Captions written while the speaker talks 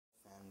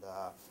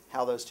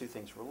how those two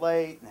things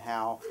relate and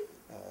how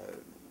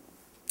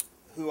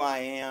who I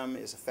am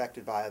is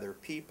affected by other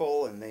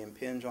people and they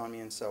impinge on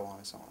me and so on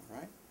and so on,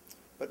 right?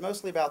 But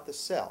mostly about the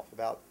self,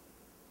 about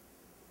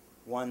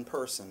one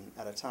person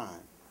at a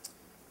time.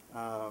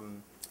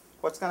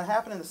 What's going to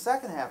happen in the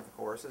second half of the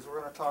course is we're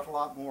going to talk a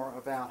lot more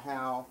about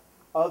how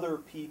other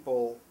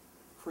people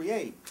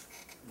create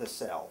the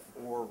self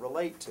or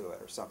relate to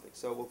it or something.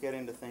 So we'll get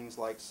into things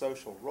like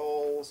social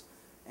roles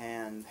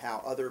and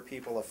how other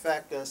people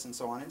affect us and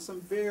so on in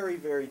some very,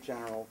 very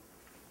general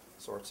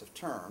sorts of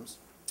terms.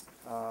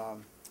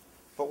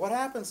 But what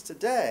happens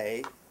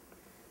today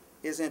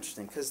is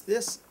interesting because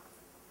the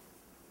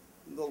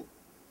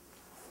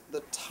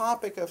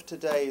topic of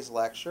today's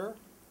lecture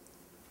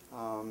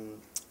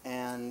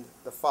and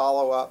the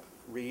follow-up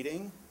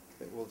reading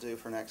that we'll do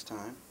for next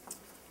time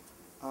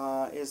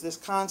is this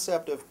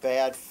concept of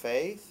bad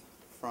faith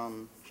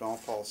from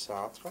Jean-Paul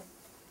Sartre.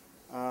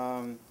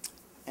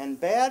 And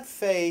bad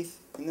faith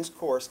in this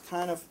course it's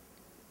kind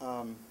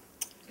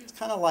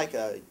of like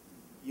a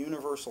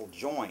universal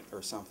joint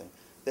or something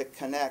that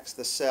connects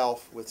the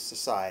self with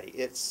society.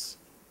 It's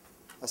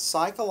a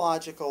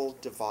psychological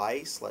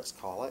device, let's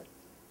call it,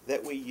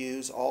 that we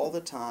use all the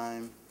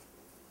time,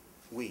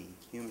 we,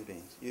 human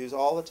beings, use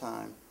all the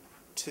time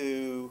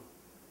to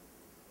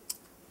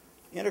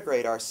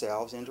integrate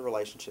ourselves into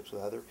relationships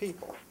with other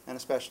people, and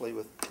especially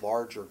with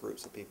larger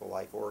groups of people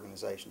like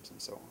organizations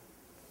and so on.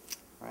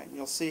 Right? And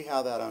you'll see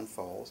how that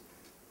unfolds.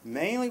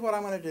 Mainly what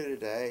I'm going to do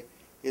today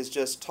is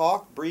just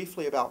talk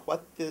briefly about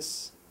what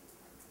this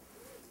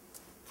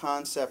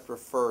concept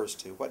refers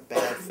to, what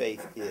bad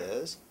faith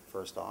is,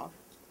 first off,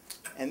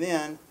 and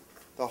then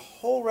the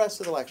whole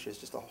rest of the lecture is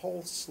just a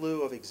whole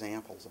slew of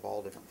examples of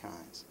all different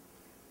kinds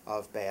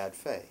of bad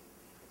faith.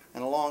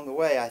 And along the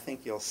way, I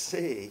think you'll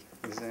see,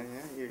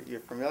 you're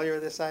familiar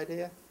with this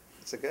idea?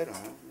 It's a good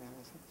one, huh? Yeah,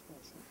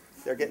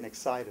 they're getting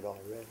excited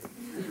already.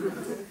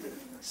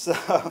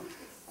 So,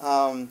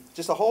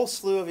 just a whole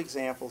slew of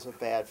examples of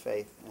bad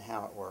faith and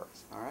how it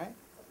works, all right?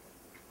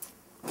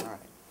 All right.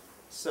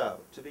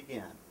 So, to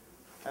begin,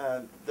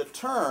 the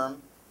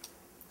term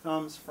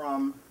comes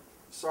from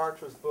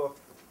Sartre's book,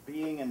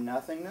 Being and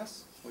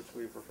Nothingness, which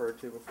we've referred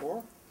to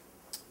before.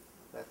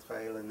 L'être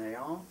et le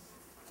néant.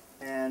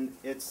 And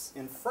it's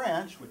in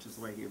French, which is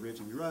the way he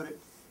originally wrote it,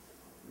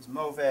 is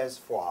mauvaise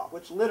foi,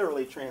 which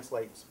literally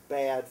translates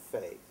bad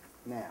faith.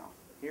 Now,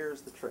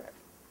 here's the trick.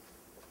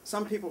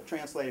 Some people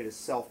translate it as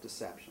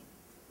self-deception.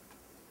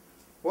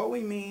 What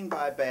we mean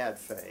by bad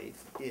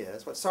faith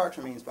is, what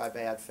Sartre means by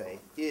bad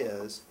faith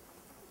is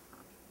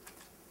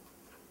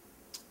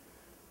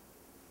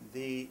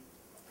the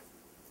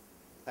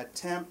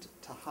attempt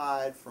to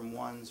hide from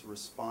one's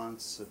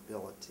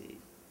responsibility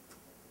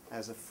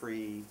as a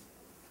free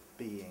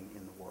being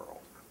in the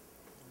world.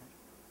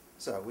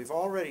 So we've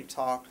already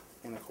talked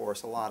in the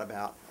course a lot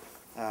about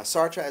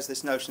Sartre has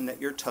this notion that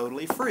you're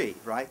totally free,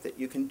 right? That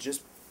you can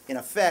just, in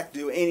effect,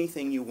 do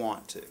anything you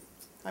want to.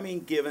 I mean,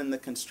 given the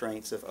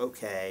constraints of,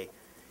 okay,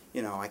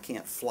 you know, I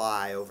can't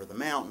fly over the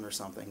mountain or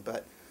something,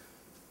 but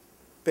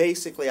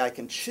basically I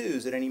can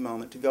choose at any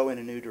moment to go in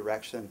a new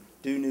direction,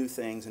 do new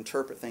things,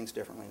 interpret things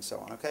differently, and so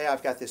on. Okay,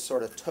 I've got this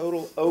sort of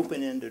total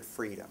open-ended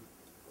freedom.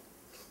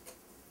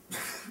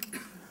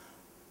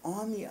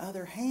 On the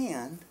other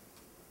hand,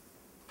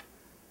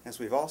 as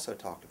we've also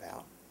talked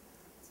about,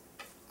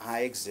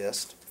 I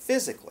exist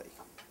physically.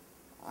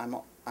 I'm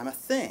a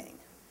thing,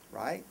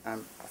 right?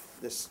 I'm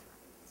this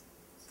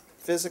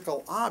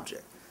physical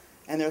object.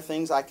 And there are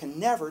things I can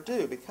never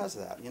do because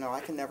of that. You know,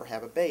 I can never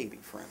have a baby,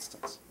 for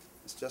instance.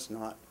 It's just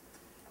not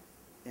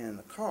in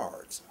the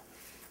cards.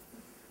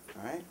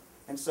 All right?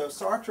 And so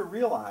Sartre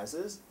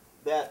realizes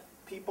that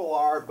people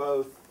are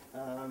both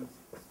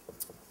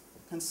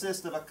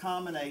consist of a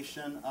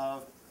combination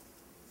of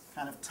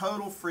kind of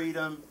total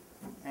freedom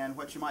and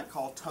what you might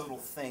call total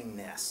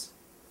thingness.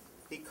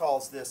 He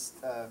calls this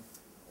the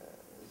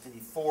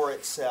for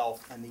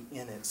itself and the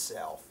in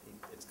itself.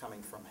 It's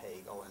coming from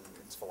Hegel and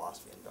its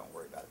philosophy, and don't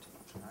worry about it too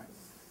much. All right?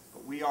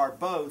 But we are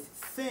both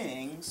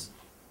things,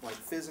 like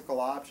physical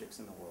objects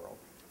in the world,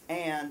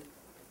 and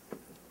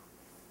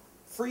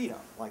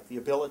freedom, like the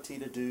ability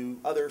to do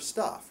other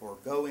stuff or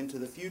go into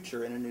the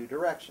future in a new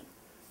direction.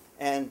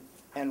 And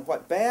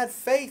what bad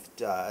faith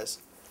does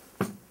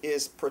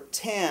is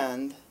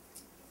pretend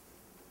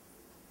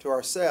to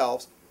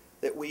ourselves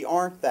that we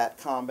aren't that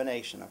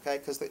combination, okay?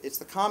 Because it's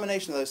the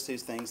combination of those two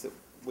things that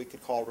we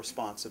could call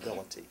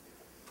responsibility,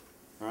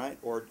 right?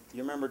 Or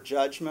you remember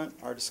judgment,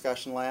 our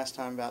discussion last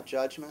time about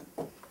judgment,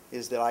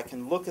 is that I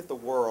can look at the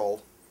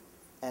world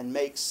and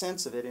make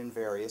sense of it in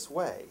various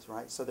ways,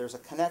 right? So there's a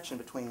connection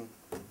between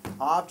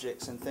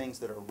objects and things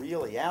that are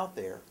really out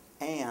there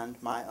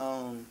and my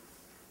own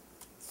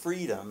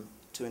freedom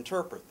to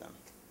interpret them,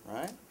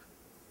 right?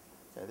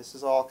 Okay, this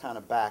is all kind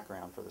of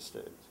background for the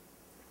students.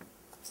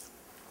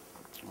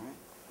 All right?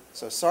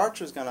 So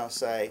Sartre is going to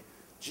say,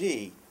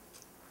 gee,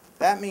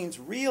 that means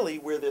really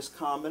we're this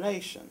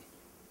combination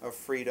of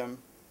freedom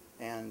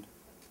and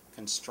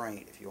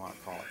constraint, if you want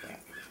to call it that.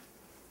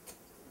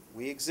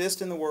 We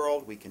exist in the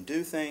world, we can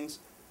do things,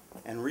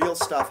 And real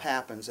stuff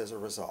happens as a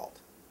result.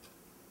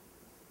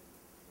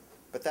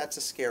 But that's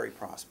a scary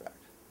prospect,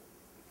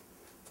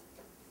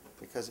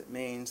 because it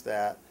means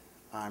that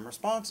I'm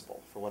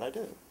responsible for what I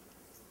do.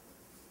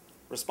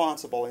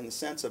 Responsible in the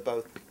sense of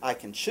both I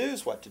can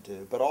choose what to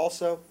do, but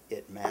also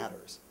it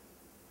matters.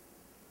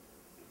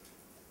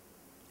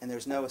 And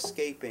there's no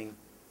escaping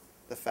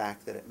the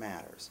fact that it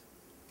matters.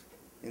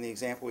 In the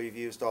example we've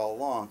used all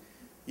along,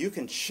 you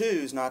can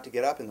choose not to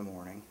get up in the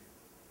morning.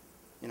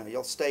 You know,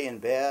 you'll stay in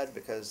bed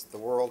because the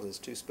world is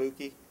too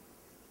spooky,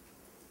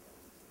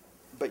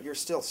 but you're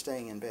still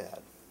staying in bed.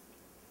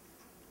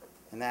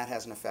 And that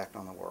has an effect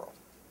on the world.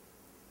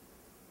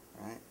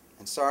 Right?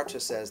 And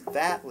Sartre says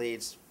that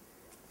leads,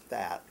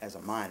 that as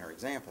a minor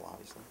example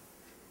obviously,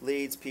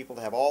 leads people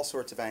to have all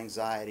sorts of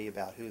anxiety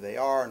about who they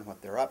are and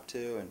what they're up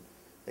to, and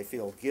they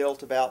feel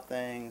guilt about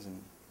things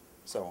and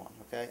so on.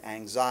 Okay?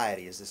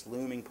 Anxiety is this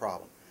looming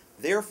problem.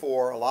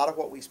 Therefore, a lot of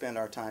what we spend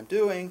our time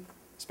doing,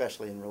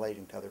 especially in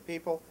relating to other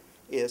people,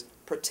 is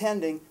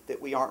pretending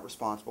that we aren't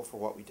responsible for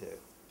what we do.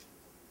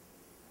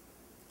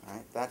 All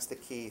right? That's the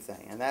key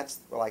thing. And that's,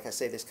 like I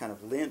say, this kind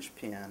of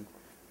linchpin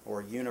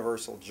or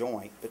universal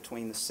joint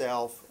between the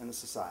self and the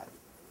society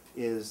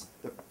is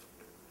the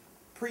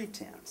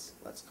pretense,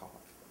 let's call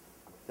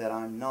it, that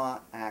I'm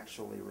not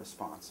actually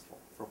responsible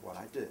for what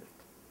I do.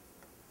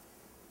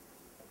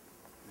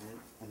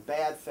 And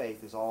bad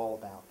faith is all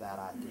about that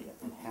idea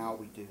and how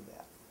we do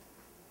that.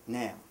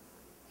 Now,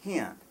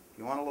 hint, if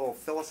you want a little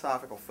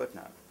philosophical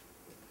footnote,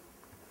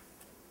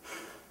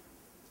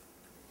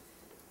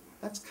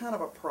 that's kind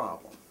of a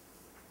problem,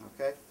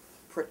 okay?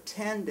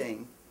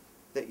 Pretending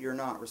that you're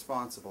not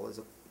responsible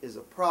is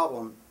a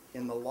problem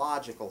in the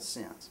logical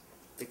sense,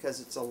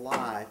 because it's a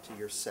lie to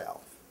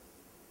yourself.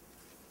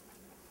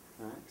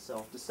 Right?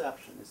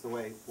 Self-deception is the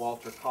way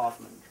Walter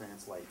Kaufmann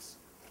translates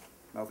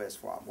Mauvaise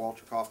foi.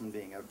 Walter Kaufmann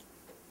being a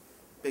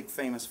big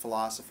famous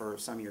philosopher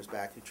some years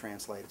back who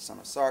translated some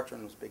of Sartre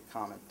and was a big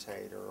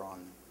commentator on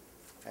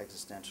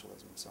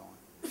existentialism and so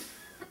on.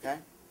 Okay?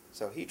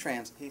 So he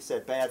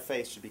said bad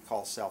faith should be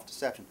called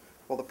self-deception.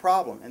 Well, the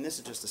problem, and this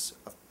is just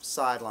a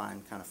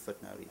sideline kind of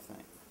footnote-y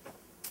thing,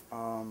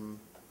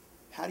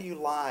 how do you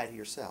lie to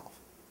yourself?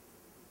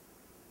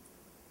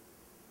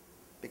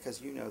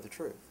 Because you know the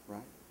truth,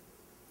 right?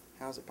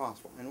 How is it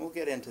possible? And we'll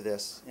get into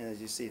this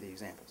as you see the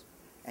examples.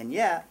 And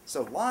yet,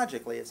 so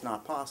logically it's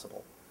not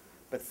possible,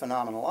 but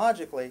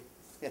phenomenologically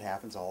it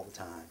happens all the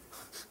time.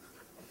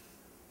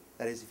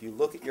 That is, if you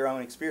look at your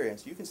own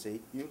experience, you can see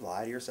you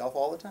lie to yourself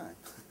all the time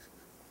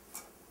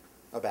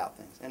about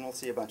things. And we'll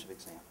see a bunch of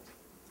examples.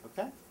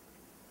 Okay?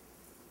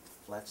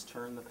 Let's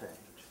turn the page.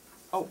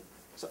 Oh,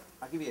 so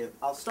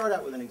I'll start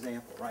out with an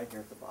example right here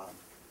at the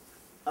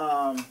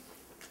bottom.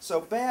 So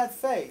bad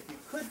faith you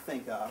could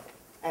think of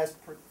as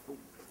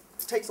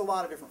takes a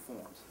lot of different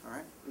forms. All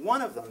right.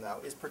 One of them, though,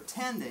 is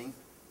pretending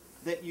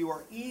that you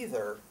are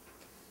either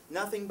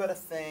nothing but a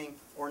thing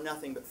or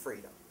nothing but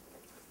freedom.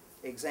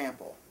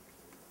 Example.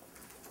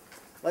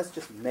 Let's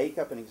just make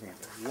up an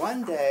example.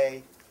 One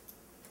day,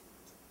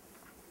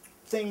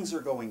 things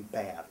are going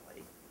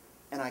badly,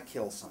 and I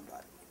kill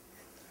somebody.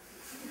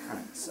 All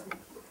right, so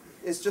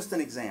it's just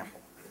an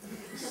example.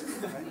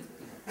 Right?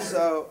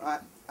 So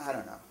I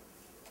don't know.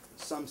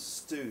 Some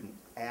student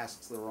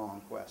asks the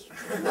wrong question.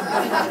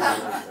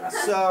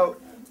 So,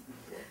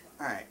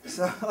 all right,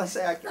 so let's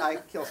say I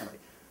kill somebody.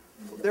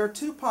 There are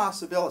two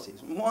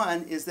possibilities.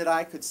 One is that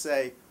I could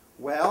say,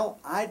 well,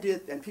 I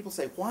did, and people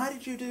say, why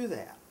did you do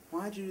that?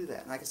 Why did you do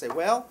that? And I could say,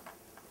 well,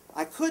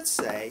 I could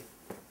say,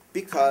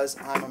 because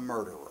I'm a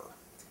murderer.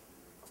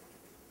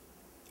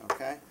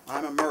 Okay?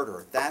 I'm a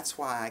murderer. That's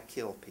why I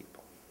kill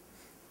people.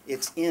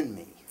 It's in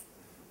me.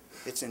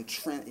 It's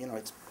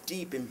it's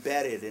deep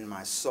embedded in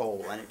my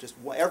soul, and it just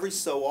every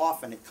so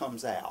often it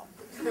comes out.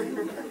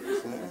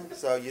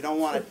 So you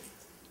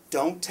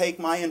don't take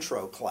my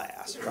intro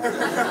class. Right?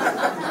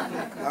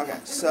 Okay,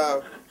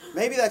 so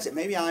maybe that's it.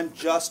 Maybe I'm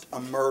just a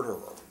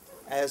murderer,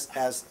 as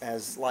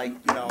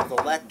like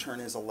the lectern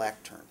is a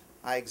lectern.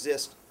 I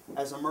exist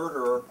as a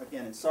murderer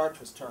again in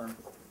Sartre's term.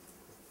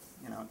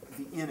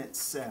 The in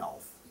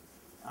itself.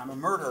 I'm a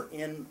murderer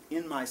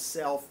in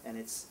myself, and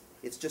it's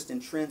just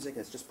intrinsic.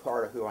 It's just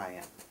part of who I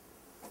am.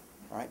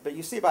 Right? But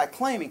you see, by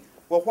claiming,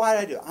 well, why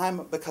did I do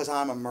it? Because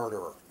I'm a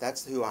murderer.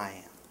 That's who I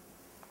am.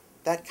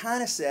 That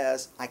kind of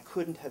says I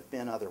couldn't have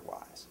been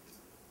otherwise.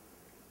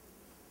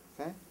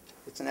 Okay?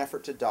 It's an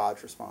effort to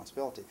dodge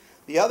responsibility.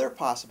 The other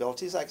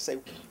possibility is I could say,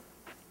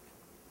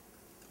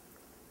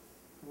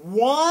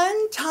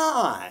 one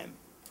time,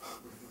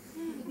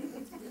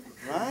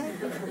 right?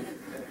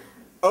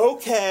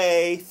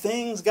 Okay,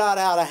 things got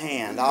out of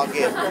hand.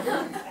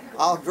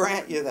 I'll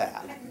grant you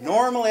that.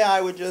 Normally, I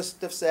would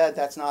just have said,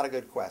 that's not a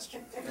good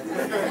question.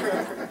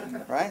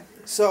 Right?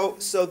 So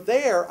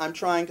there, I'm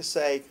trying to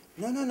say,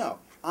 no.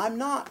 I'm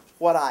not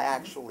what I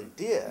actually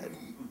did.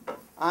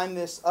 I'm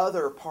this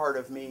other part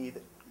of me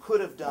that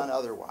could have done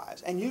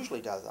otherwise, and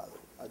usually does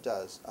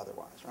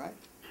otherwise, right?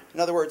 In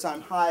other words,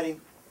 I'm hiding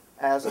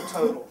as a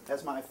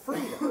my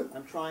freedom.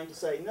 I'm trying to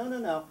say,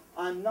 no,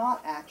 I'm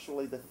not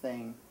actually the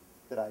thing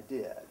that I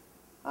did.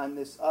 I'm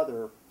this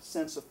other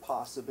sense of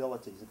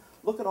possibilities.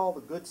 Look at all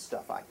the good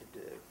stuff I could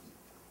do.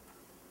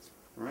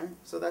 Right?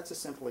 So that's a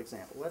simple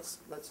example. Let's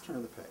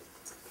turn the page.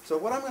 So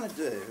what I'm going to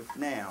do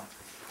now,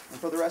 and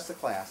for the rest of the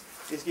class,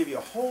 is give you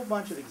a whole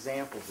bunch of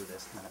examples of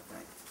this kind of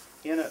thing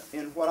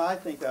in what I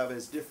think of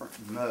as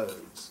different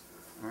modes.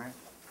 All right?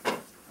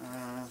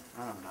 I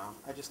don't know.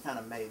 I just kind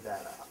of made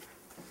that up.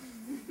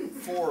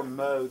 4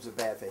 modes of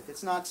bad faith.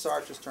 It's not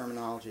Sartre's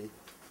terminology.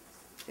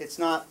 It's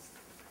not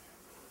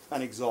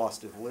an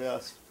exhaustive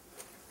list.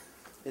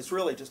 It's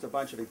really just a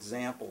bunch of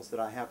examples that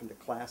I happen to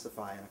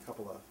classify in a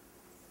couple of,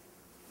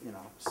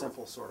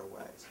 simple sort of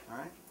ways. All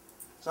right?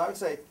 So I would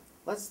say,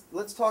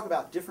 let's talk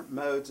about different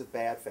modes of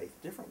bad faith,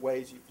 different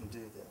ways you can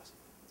do this.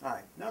 All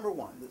right, number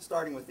 1,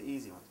 starting with the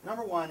easy ones.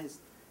 Number 1 is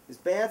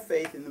bad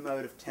faith in the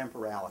mode of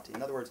temporality.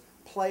 In other words,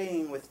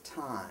 playing with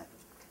time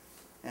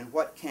and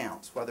what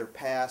counts, whether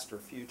past or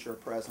future or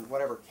present,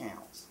 whatever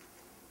counts.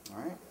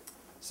 All right?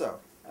 So,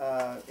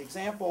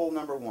 example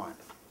number 1.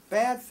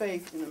 Bad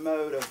faith in the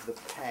mode of the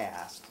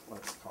past,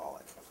 let's call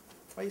it.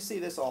 Well, you see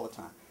this all the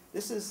time.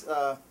 This is,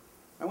 I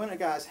went to a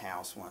guy's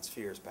house once, a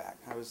few years back.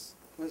 It was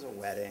a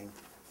wedding,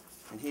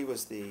 and he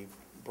was the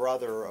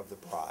brother of the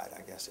bride,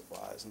 I guess it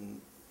was,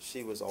 and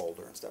she was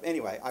older and stuff.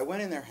 Anyway, I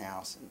went in their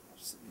house, and,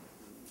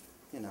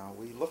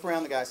 we look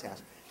around the guy's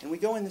house, and we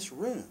go in this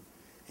room,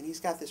 and he's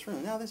got this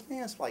room. Now, this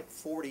man's like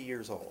 40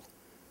 years old.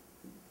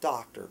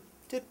 Doctor,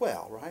 did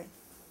well, right?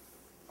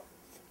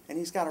 And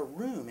he's got a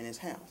room in his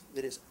house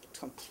that is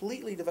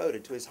completely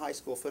devoted to his high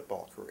school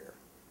football career.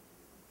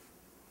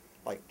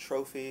 Like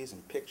trophies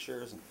and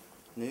pictures and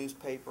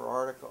newspaper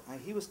articles. I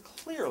mean, he was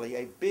clearly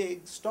a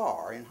big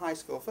star in high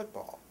school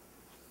football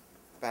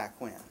back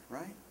when,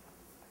 right?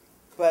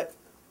 But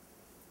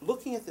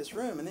looking at this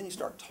room, and then you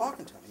start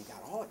talking to him, and he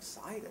got all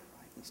excited,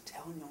 right? He's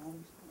telling you all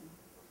these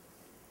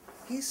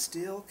things. He's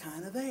still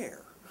kind of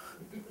there.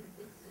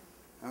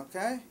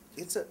 Okay?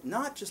 It's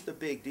not just a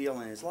big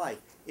deal in his life.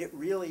 It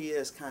really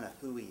is kind of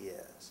who he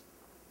is.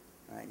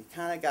 Right? He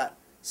kind of got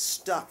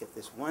stuck at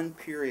this one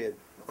period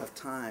of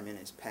time in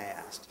his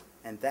past.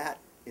 And that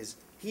is,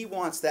 he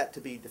wants that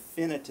to be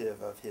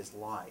definitive of his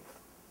life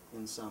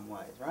in some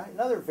ways. Right?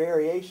 Another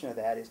variation of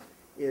that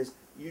is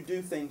you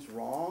do things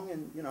wrong,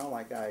 and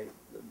like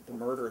the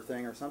murder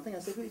thing or something. I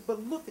say,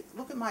 but look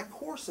at my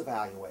course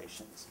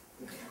evaluations.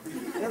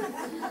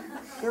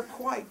 They're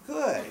quite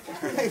good.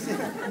 Right?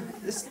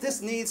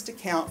 This needs to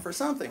count for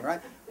something,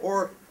 right?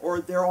 Or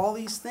there are all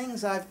these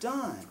things I've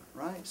done,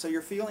 right? So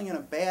you're feeling in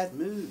a bad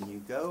mood, and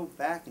you go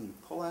back and you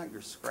pull out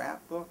your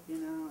scrapbook,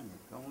 and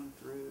you're going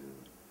through.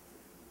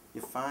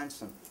 You find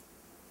some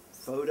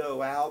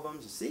photo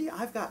albums. See,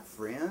 I've got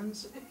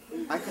friends.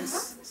 I can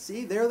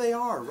see, there they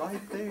are,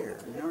 right there.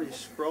 You're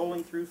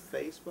scrolling through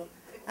Facebook.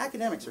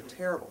 Academics are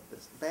terrible.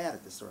 It's bad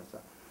at this sort of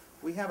stuff.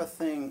 We have a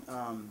thing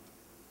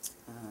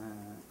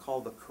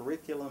called the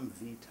curriculum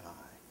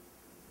vitae.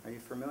 Are you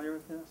familiar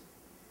with this?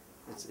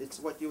 It's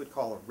what you would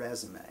call a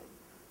resume.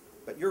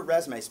 But your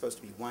resume is supposed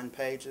to be 1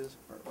 page or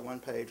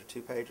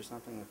 2 page or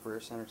something, the Career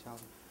Center tells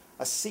you.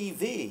 A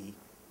CV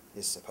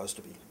is supposed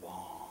to be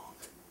long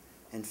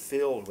and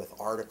filled with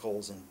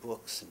articles and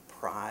books and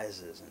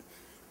prizes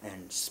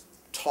and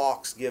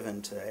talks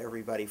given to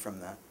everybody from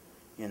the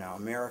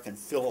American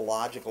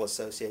Philological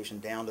Association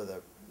down to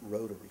the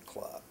Rotary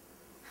Club.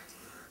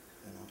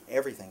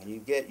 Everything. And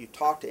you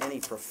talk to any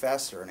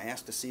professor and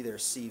ask to see their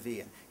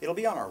CV, and it'll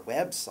be on our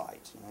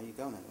website. You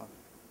go and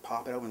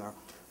pop it open, there are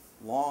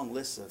long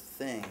lists of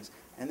things,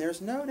 and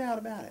there's no doubt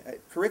about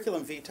it.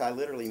 Curriculum vitae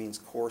literally means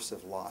course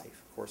of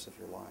life, course of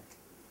your life.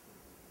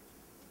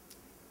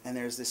 And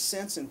there's this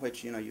sense in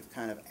which you've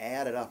kind of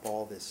added up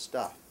all this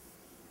stuff,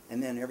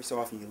 and then every so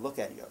often you look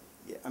at it and you go,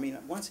 yeah, I mean,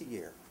 once a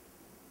year,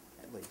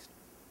 at least.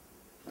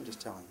 I'm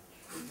just telling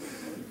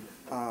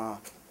you.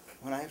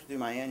 When I have to do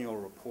my annual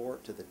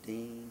report to the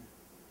dean,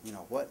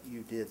 what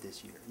you did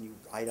this year, and you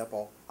write up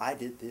all, I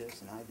did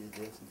this, and I did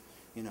this,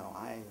 and,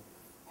 I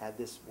had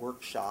this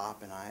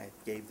workshop, and I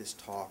gave this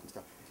talk and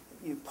stuff.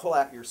 You pull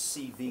out your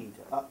CV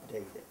to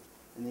update it,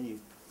 and then you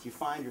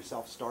find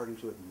yourself starting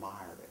to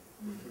admire it.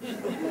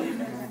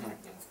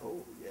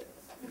 Oh, yeah.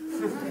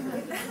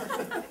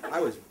 I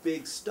was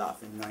big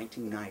stuff in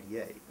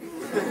 1998,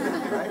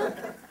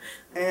 right?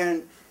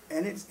 And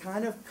it's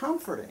kind of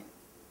comforting.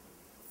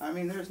 I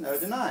mean, there's no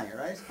denying it,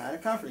 right? It's kind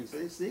of comforting. So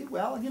you see,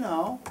 well,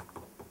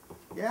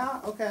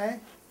 yeah, okay.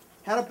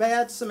 Had a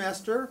bad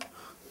semester,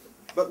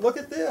 but look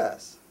at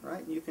this,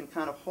 right? You can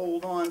kind of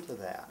hold on to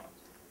that.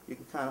 You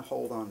can kind of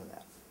hold on to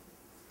that.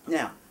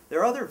 Now, there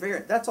are other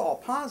variants. That's all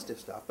positive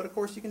stuff, but of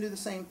course you can do the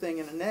same thing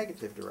in a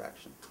negative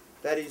direction.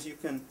 That is,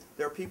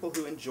 there are people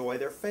who enjoy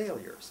their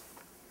failures,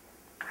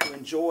 who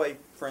enjoy,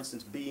 for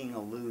instance, being a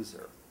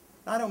loser.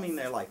 I don't mean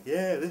they're like,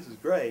 yeah, this is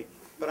great,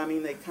 but I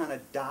mean they kind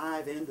of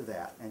dive into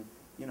that and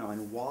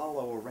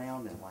wallow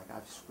around in like,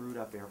 I've screwed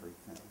up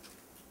everything.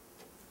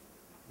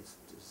 It's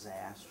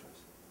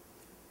disastrous.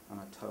 I'm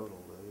a total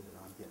loser.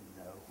 I'm getting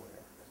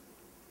nowhere.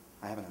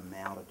 I haven't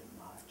amounted to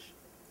much.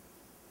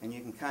 And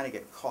you can kind of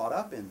get caught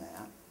up in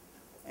that,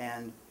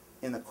 and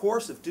in the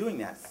course of doing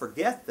that,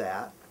 forget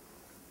that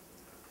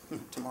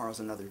tomorrow's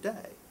another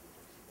day,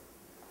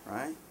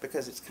 right?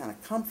 Because it's kind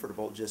of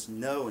comfortable just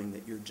knowing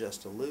that you're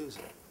just a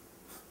loser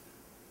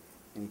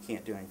and you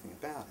can't do anything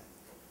about it.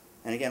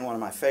 And again, one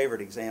of my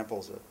favorite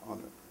examples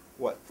on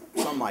what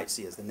some might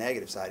see as the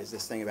negative side is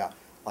this thing about,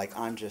 like,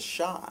 I'm just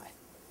shy.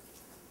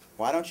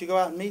 Why don't you go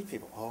out and meet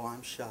people? Oh,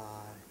 I'm shy.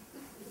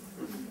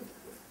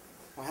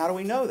 Well, how do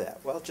we know that?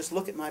 Well, just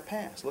look at my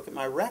past. Look at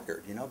my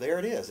record. You know, there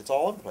it is. It's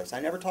all over the place. I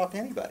never talk to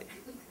anybody.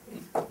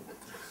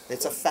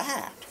 It's a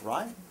fact,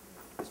 right?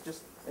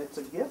 It's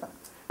a given.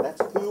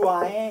 That's who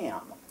I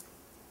am.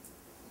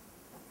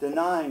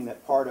 Denying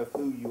that part of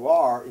who you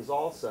are is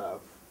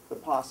also the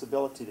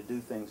possibility to do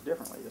things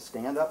differently. To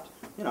stand up,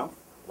 you know,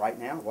 right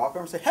now, walk over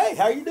and say, hey,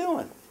 how you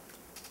doing?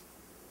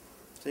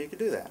 So you could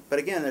do that. But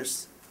again,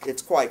 it's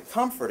quite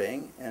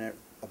comforting, and it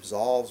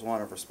absolves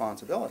one of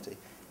responsibility.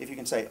 If you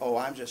can say, oh,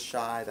 I'm just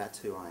shy, that's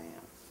who I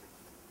am.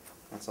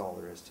 That's all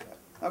there is to it.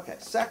 Okay,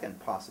 second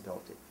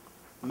possibility.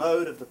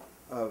 Mode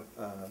of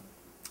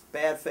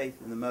bad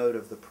faith in the mode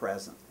of the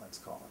present, let's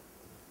call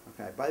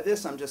it. Okay, by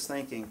this I'm just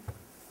thinking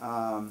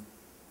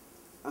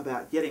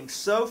about getting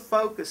so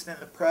focused in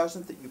the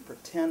present that you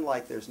pretend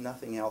like there's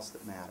nothing else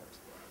that matters.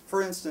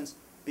 For instance,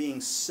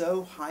 being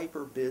so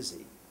hyper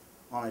busy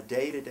on a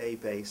day-to-day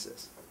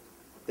basis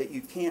that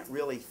you can't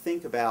really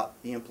think about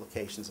the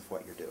implications of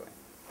what you're doing.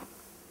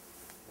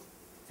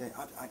 Okay,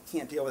 I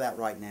can't deal with that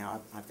right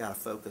now. I've got to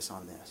focus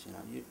on this. You know,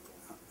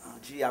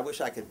 gee, I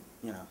wish I could,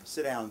 you know,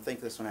 sit down and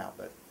think this one out,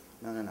 but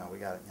no, we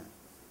got to, you know.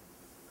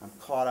 I'm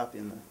caught up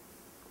in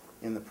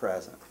the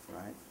present,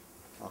 right?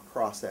 I'll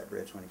cross that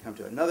bridge when you come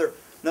to it. Another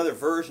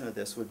version of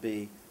this would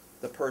be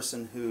the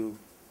person who,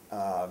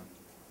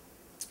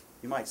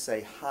 you might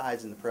say,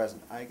 hides in the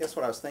present. I guess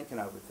what I was thinking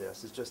of with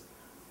this is just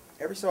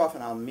every so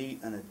often I'll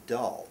meet an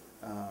adult,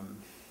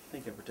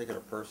 think of a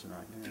particular person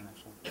right now,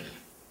 actually,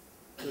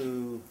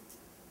 who,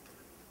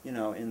 you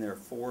know, in their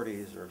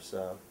 40s or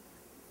so,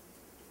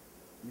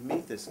 you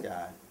meet this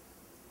guy,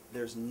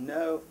 there's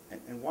no,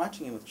 and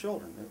watching him with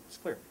children, it's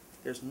clear,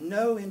 there's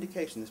no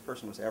indication this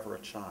person was ever a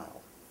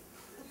child.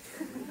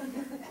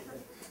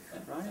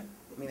 Right?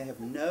 I mean, they have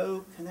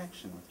no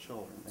connection with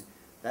children.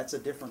 That's a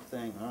different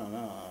thing. Oh,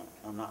 no,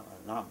 I'm not,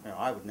 you know,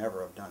 I would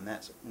never have done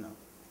that. So, you know,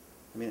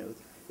 I mean,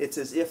 it's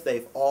as if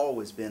they've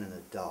always been an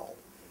adult.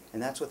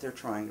 And that's what they're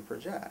trying to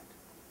project.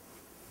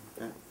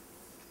 Okay?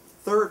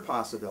 Third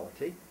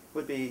possibility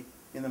would be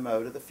in the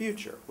mode of the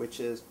future, which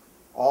is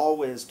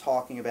always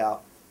talking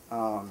about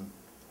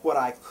what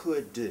I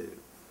could do,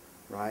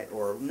 right?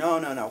 Or, no,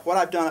 what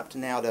I've done up to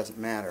now doesn't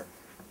matter.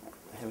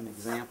 I have an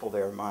example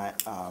there. My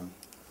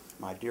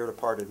dear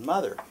departed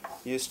mother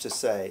used to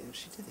say, and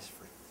she did this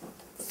for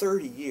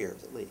 30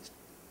 years at least.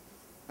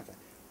 Okay.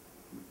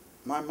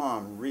 My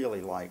mom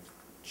really liked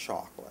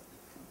chocolate.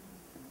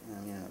 I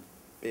mean, in a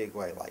big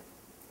way, like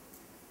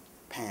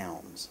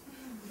pounds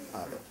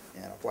of it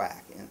in a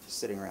whack, and just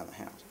sitting around the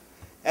house.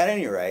 At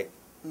any rate,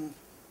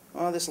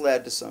 well, this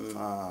led to some,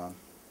 well,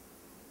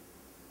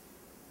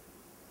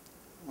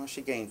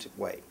 she gained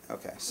weight.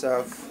 Okay,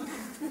 so,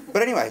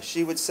 but anyway,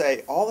 she would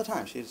say all the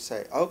time, she would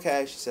say,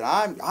 okay, she said,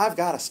 I've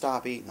got to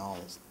stop eating all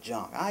this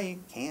junk. I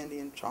eat candy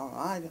and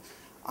chocolate.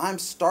 I'm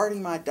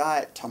starting my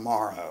diet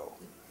tomorrow,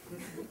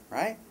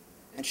 right?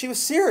 And she was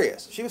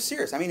serious. She was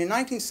serious. I mean, in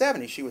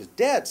 1970, she was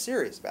dead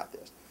serious about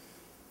this.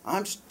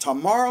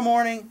 Tomorrow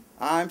morning,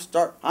 I'm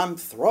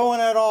throwing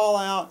it all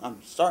out.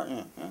 I'm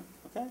starting,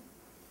 okay?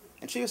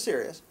 And she was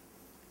serious.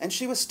 And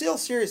she was still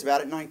serious about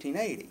it in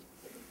 1980.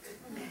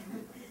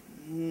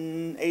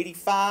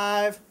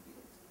 85.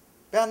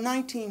 About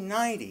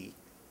 1990,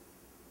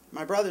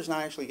 my brothers and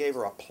I actually gave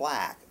her a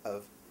plaque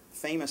of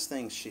famous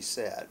things she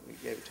said. We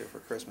gave it to her for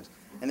Christmas.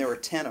 And there were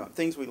 10 of them.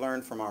 Things we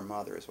learned from our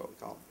mother is what we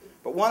call them.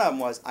 But one of them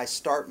was, I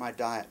start my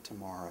diet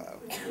tomorrow.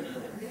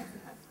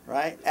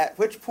 Right? At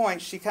which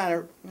point she kind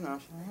of, you know,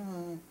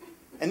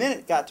 and then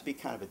it got to be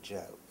kind of a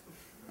joke.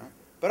 Right?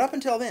 But up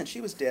until then, she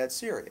was dead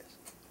serious.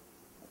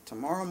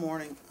 Tomorrow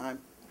morning,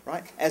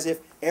 right? As if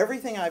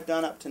everything I've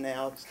done up to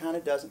now kind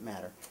of doesn't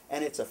matter.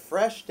 And it's a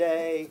fresh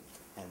day,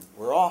 and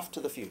we're off to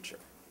the future.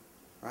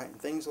 Right? And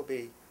things will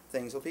be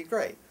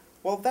great.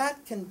 Well,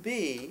 that can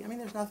be, I mean,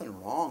 there's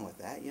nothing wrong with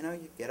that. You know,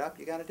 you get up,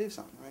 you got to do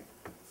something, right?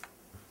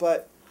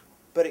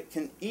 But it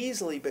can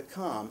easily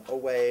become a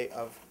way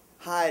of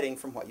hiding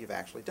from what you've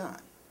actually done.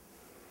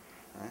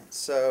 Right?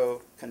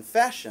 So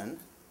confession,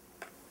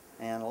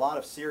 and a lot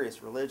of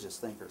serious religious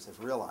thinkers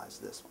have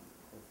realized this one.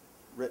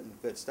 They've written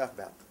good stuff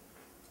about it.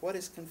 What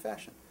is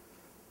confession?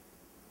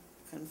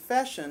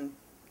 Confession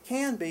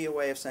can be a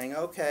way of saying,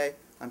 okay,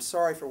 I'm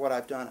sorry for what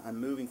I've done. I'm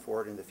moving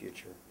forward in the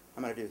future.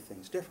 I'm going to do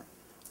things different.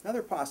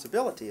 Another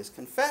possibility is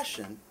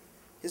confession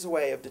is a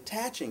way of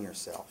detaching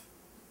yourself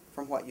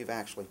from what you've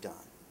actually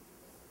done.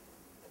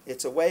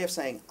 It's a way of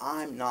saying,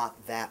 I'm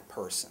not that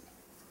person.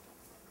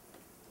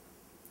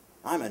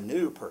 I'm a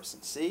new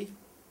person, see?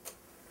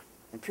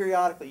 And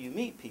periodically you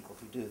meet people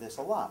who do this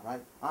a lot,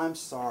 right? I'm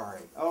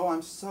sorry. Oh,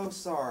 I'm so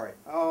sorry.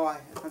 Oh,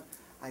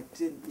 I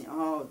didn't,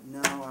 oh,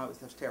 no, that was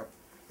terrible.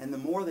 And the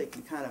more they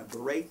can kind of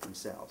berate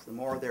themselves, the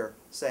more they're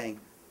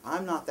saying,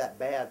 I'm not that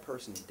bad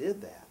person who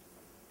did that.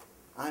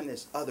 I'm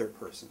this other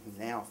person who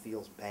now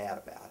feels bad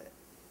about it.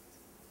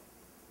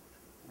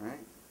 All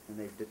right? And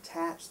they've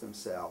detached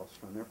themselves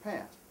from their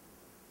past.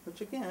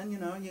 Which again, you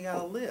know, you got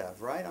to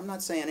live, right? I'm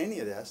not saying any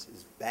of this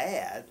is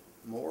bad,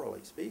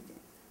 morally speaking.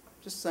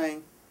 Just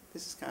saying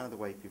this is kind of the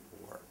way people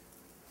work.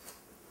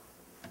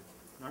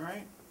 All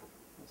right?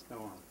 Let's go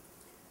on.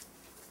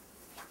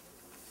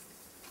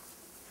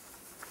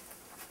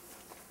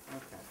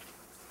 Okay.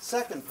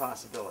 Second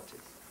possibility.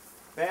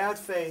 Bad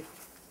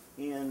faith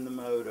in the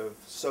mode of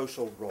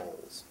social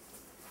roles.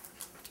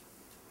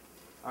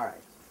 All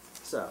right.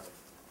 So,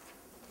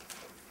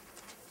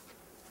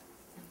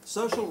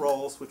 social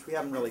roles, which we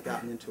haven't really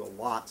gotten into a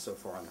lot so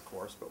far in the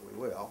course, but we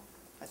will.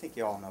 I think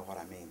you all know what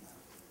I mean,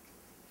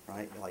 though.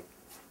 Right? Like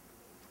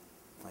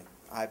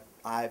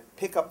I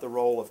pick up the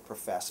role of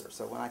professor.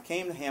 So when I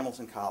came to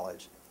Hamilton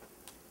College,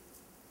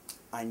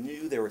 I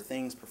knew there were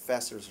things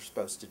professors are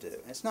supposed to do.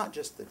 It's not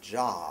just the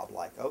job,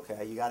 like,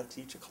 okay, you got to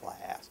teach a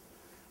class,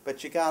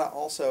 but you got to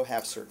also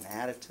have certain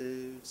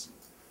attitudes,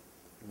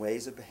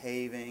 ways of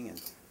behaving,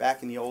 and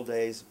back in the old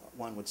days,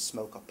 one would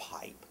smoke a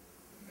pipe,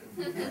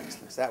 for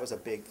instance. That was a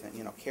big thing,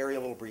 you know, carry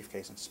a little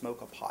briefcase and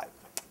smoke a pipe.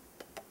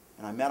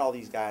 And I met all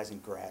these guys in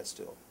grad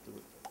school.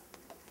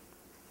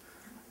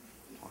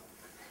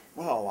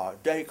 Well,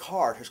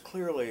 Descartes has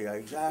clearly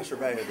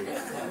exacerbated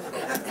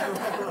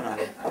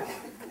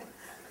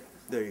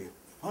the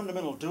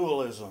fundamental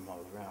dualism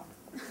of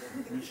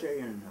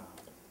Nietzschean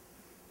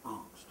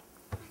angst.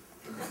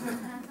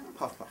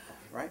 Puff, puff, puff,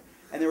 right?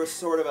 And there was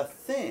sort of a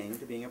thing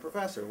to being a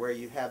professor where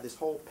you have this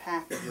whole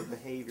package of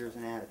behaviors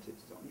and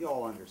attitudes. You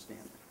all understand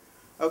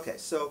that. Okay,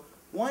 so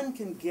one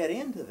can get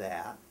into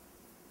that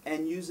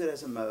and use it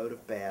as a mode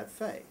of bad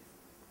faith.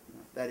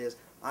 That is,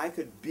 I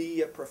could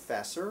be a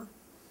professor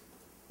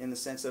in the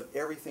sense of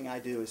everything I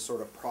do is sort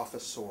of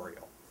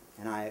professorial,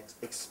 and I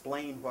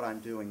explain what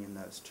I'm doing in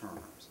those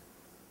terms.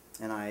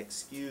 And I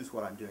excuse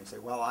what I'm doing, say,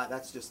 well,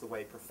 that's just the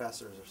way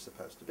professors are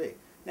supposed to be.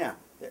 Now,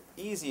 there are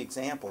easy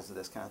examples of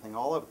this kind of thing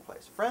all over the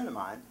place. A friend of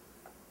mine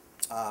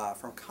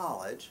from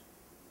college,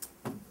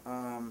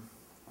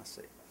 let's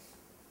see,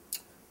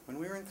 when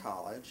we were in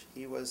college,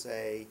 he was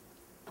he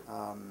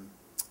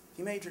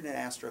majored in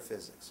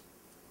astrophysics,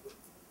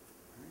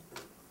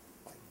 right?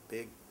 Like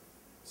big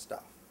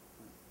stuff.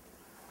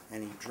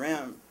 And he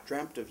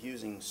dreamt of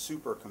using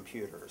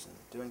supercomputers and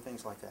doing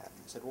things like that.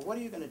 And I said, well, what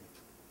are you going to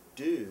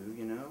do,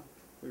 you know?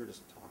 We were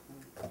just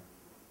talking.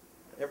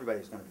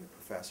 Everybody's going to be a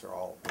professor,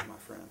 all of my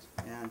friends,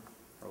 and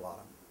or a lot of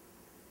them.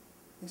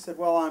 He said,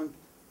 well, I'm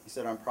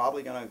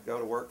probably going to go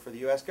to work for the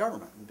U.S.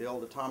 government and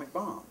build atomic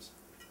bombs.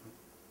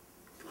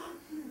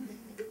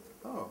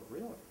 Oh,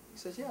 really? He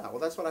says, yeah, well,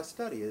 that's what I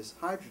study is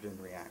hydrogen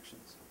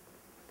reactions,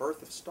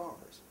 birth of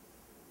stars,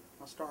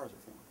 how stars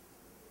are formed.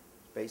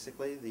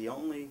 Basically, the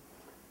only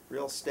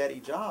real steady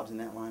jobs in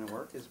that line of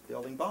work is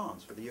building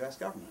bombs for the U.S.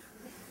 government.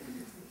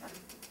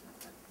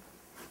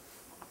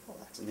 Well,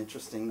 that's an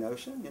interesting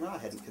notion. You know, I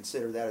hadn't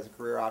considered that as a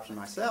career option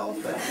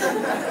myself, but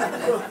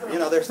you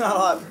know, there's not a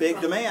lot of big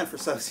demand for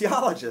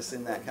sociologists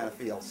in that kind of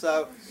field.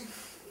 So,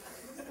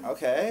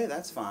 okay,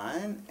 that's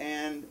fine.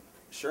 And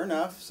sure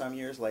enough, some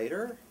years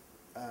later,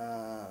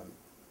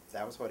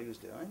 that was what he was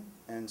doing.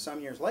 And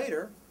some years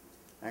later,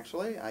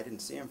 actually, I didn't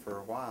see him for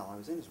a while. I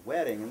was in his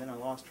wedding, and then I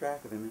lost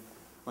track of him.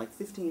 Like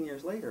 15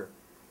 years later,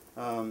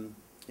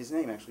 his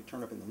name actually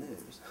turned up in the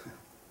news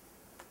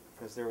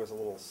because there was a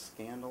little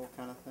scandal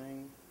kind of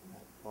thing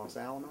at Los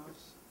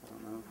Alamos. I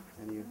don't know,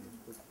 any of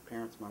your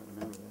parents might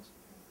remember this.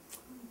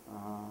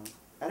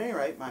 At any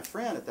rate, my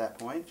friend at that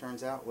point,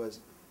 turns out,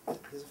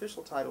 his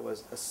official title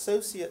was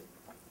Associate.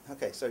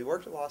 Okay, so he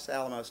worked at Los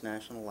Alamos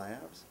National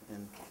Labs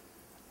in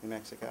New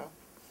Mexico,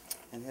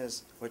 and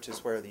which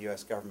is where the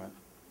U.S. government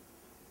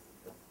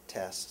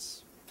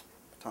tests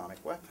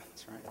atomic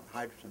weapons, right?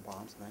 Hydrogen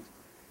bombs and things.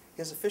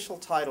 His official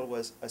title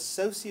was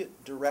Associate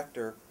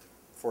Director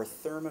for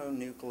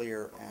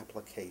Thermonuclear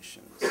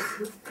Applications.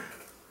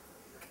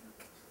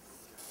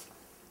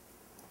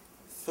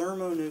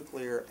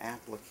 Thermonuclear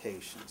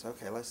applications.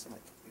 Okay, let's like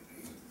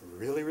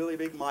really, really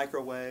big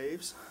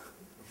microwaves.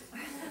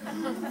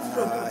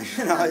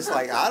 You know, it's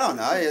like, I don't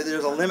know,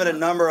 there's a limited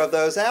number of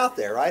those out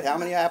there, right? How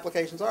many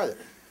applications are there?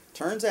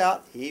 Turns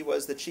out he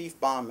was the chief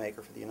bomb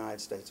maker for the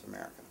United States of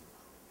America.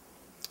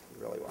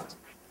 He really was.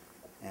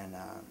 And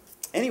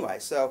anyway,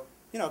 so,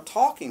 you know,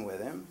 talking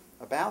with him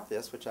about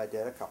this, which I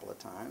did a couple of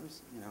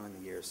times, you know, in the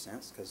years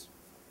since, because,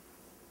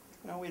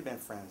 you know, we'd been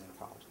friends in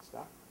college and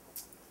stuff.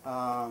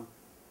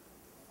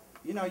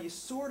 You know, you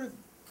sort of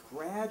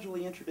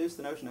gradually introduce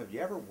the notion of, do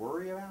you ever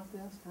worry about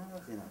this kind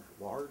of, you know,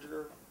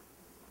 larger,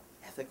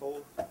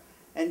 ethical?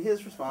 And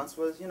his response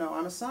was, you know,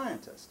 I'm a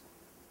scientist,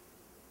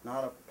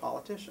 not a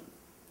politician.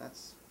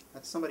 That's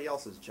somebody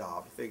else's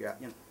job to figure out,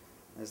 you know,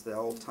 as the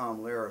old Tom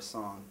Lehrer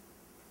song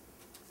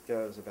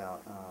goes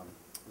about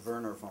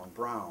Werner von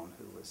Braun,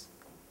 who was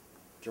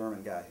a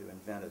German guy who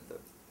invented the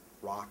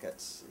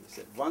rockets. He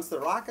said, once the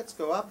rockets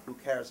go up, who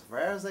cares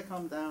where they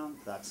come down?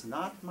 That's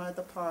not my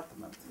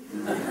department.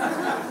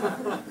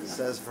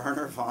 Says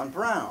Werner von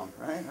Braun,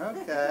 right?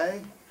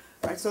 Okay.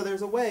 Right, so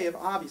there's a way of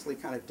obviously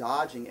kind of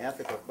dodging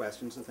ethical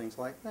questions and things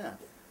like that.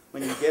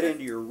 When you get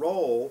into your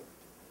role,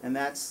 and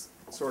that's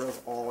sort of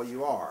all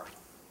you are.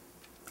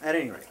 At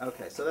any rate,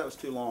 okay, so that was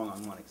too long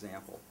on one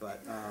example,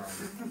 but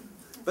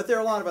there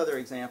are a lot of other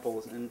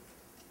examples, and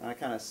I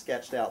kind of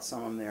sketched out some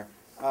of them there.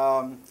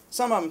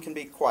 Some of them can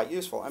be quite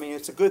useful. I mean,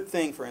 it's a good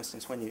thing, for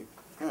instance, when you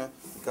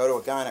go to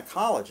a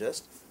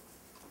gynecologist,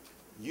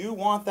 you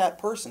want that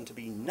person to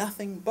be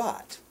nothing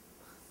but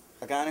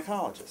a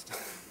gynecologist.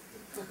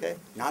 Okay?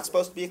 Not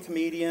supposed to be a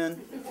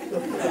comedian,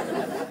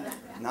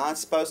 not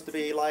supposed to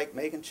be like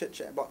making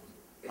chit-chat.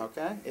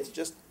 Okay?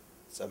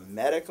 It's a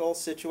medical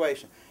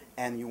situation.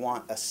 And you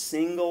want a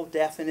single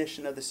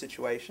definition of the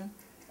situation,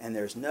 and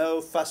there's no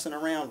fussing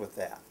around with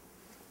that.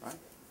 Right?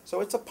 So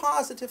it's a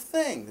positive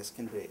thing, this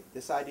can be.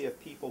 This idea of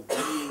people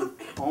being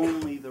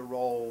only the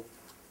role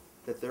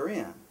that they're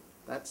in.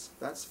 That's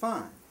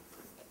fine.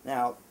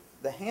 Now,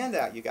 the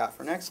handout you got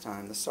for next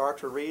time, the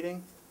Sartre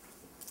reading,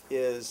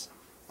 is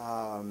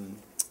on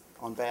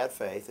bad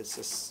faith. It's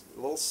this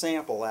little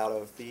sample out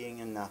of Being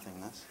and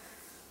Nothingness.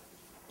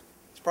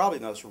 It's probably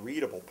the most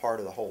readable part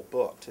of the whole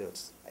book, too.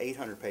 It's an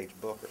 800-page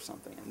book or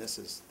something, and this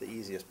is the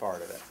easiest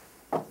part of it.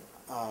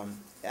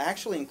 It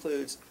actually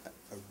includes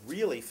a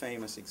really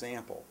famous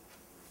example.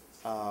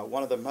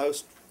 One of the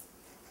most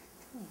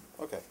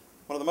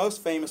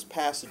famous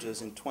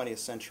passages in 20th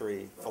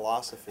century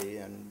philosophy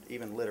and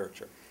even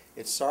literature.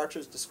 It's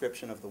Sartre's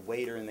description of the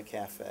waiter in the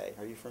cafe.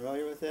 Are you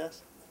familiar with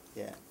this?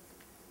 Yeah.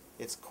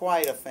 It's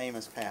quite a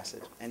famous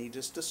passage, and he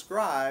just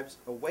describes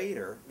a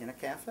waiter in a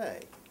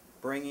cafe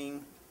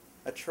bringing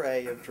a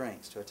tray of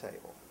drinks to a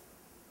table.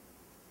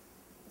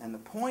 And the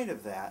point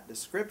of that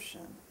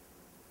description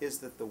is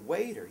that the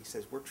waiter, he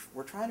says,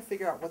 we're trying to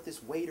figure out what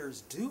this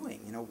waiter's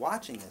doing,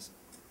 watching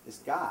this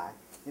guy,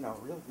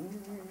 really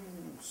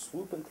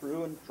swooping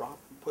through and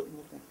dropping, putting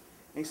the thing.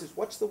 And he says,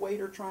 what's the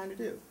waiter trying to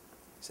do?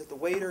 He said, the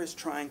waiter is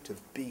trying to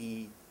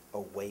be a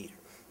waiter.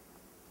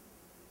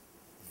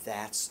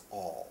 That's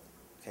all.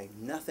 Okay,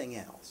 nothing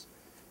else.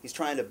 He's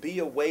trying to be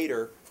a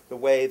waiter the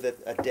way that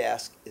a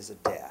desk is a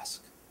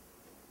desk,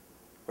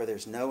 where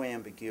there's no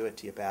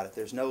ambiguity about it.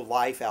 There's no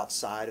life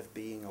outside of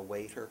being a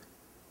waiter.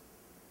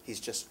 He's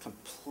just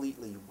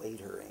completely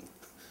waitering,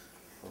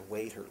 or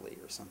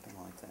waiterly, or something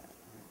like that.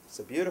 It's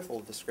a beautiful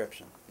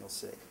description, you'll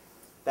see.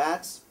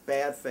 That's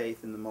bad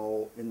faith in the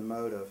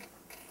mode of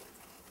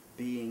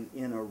being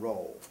in a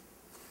role.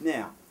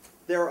 Now,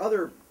 there are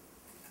other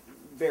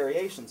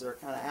variations that are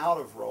kind of out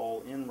of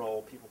role, in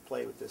role. People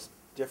play with this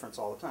difference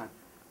all the time.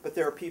 But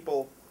there are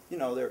people,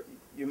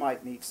 you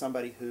might meet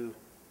somebody who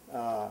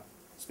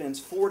spends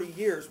 40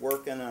 years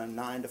working a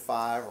 9 to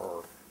 5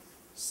 or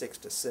 6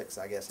 to 6,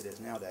 I guess it is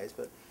nowadays,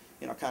 but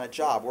kind of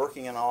job,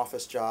 working an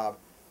office job.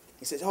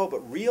 He says, oh, but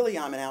really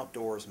I'm an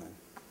outdoorsman.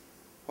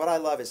 What I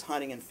love is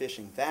hunting and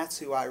fishing. That's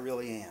who I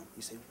really am.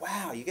 You say,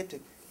 wow, you get to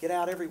get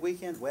out every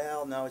weekend?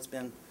 Well, no, it's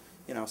been,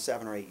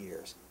 7 or 8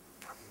 years.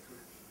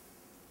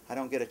 I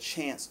don't get a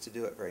chance to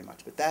do it very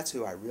much, but that's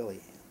who I really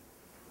am.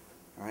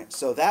 All right?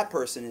 So that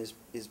person is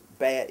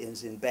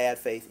in bad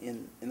faith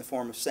in the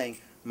form of saying,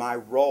 my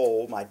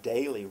role, my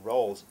daily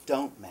roles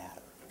don't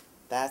matter.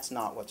 That's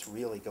not what's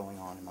really going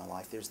on in my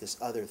life. There's this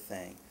other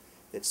thing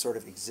that sort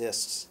of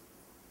exists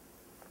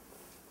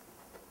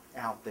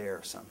out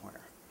there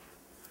somewhere.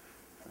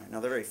 All right?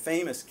 Now, the very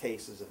famous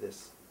cases of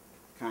this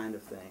kind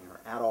of thing are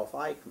Adolf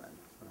Eichmann,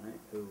 right,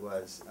 who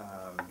was,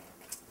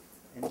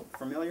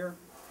 familiar?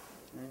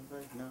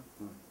 Anybody? No?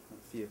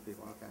 A few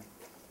people, okay.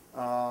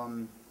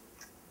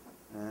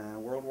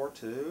 World War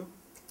II,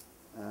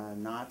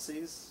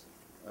 Nazis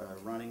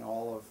running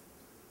all of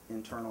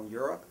internal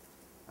Europe,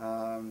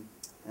 and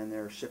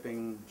they're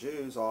shipping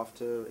Jews off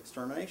to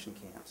extermination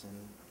camps in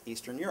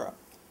Eastern Europe.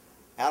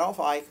 Adolf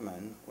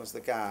Eichmann was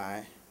the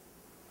guy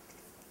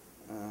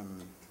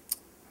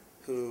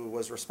who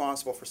was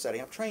responsible for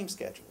setting up train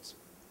schedules,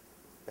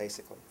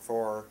 basically,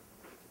 for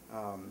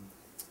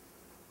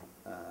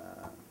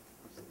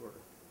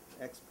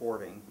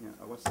exporting,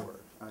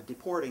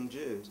 deporting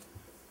Jews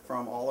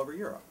from all over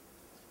Europe.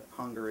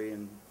 Hungary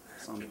and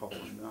some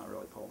Poland, not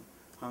really Poland.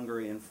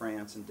 Hungary and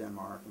France and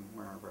Denmark and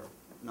wherever.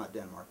 Not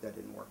Denmark, that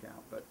didn't work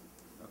out, but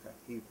okay.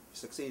 He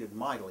succeeded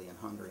mightily in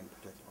Hungary in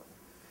particular.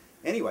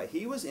 Anyway,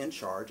 he was in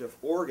charge of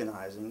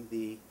organizing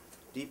the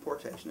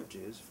deportation of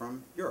Jews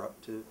from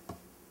Europe to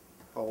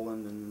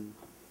Poland and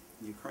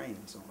Ukraine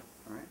and so on,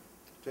 all right,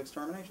 to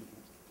extermination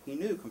camps. He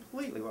knew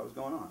completely what was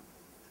going on.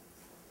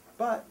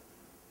 But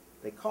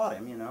they caught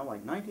him,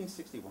 like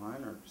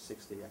 1961 or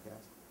 60, I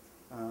guess.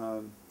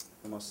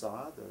 The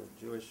Mossad,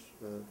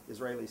 the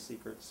Israeli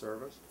Secret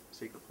Service,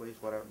 Secret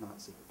Police, whatever, not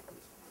Secret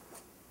Police.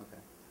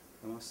 Okay.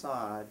 The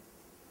Mossad,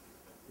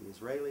 the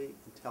Israeli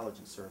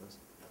Intelligence Service,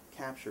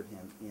 captured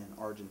him in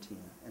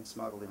Argentina and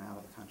smuggled him out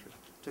of the country.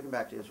 Took him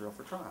back to Israel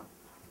for trial.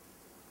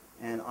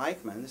 And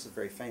Eichmann, this is a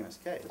very famous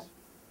case.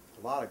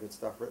 A lot of good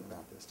stuff written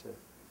about this, too.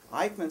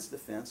 Eichmann's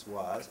defense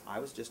was, I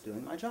was just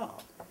doing my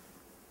job.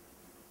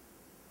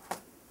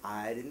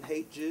 I didn't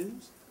hate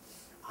Jews.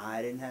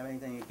 I didn't have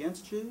anything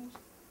against Jews.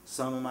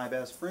 Some of my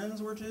best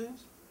friends were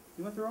Jews.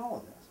 He went through all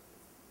of this.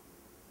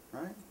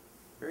 Right?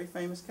 Very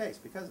famous case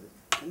because of it.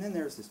 And then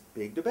there's this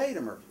big debate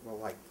emerging. Well,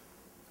 like,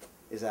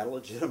 is that a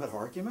legitimate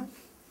argument?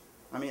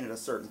 I mean, at a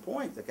certain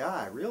point, the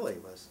guy really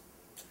was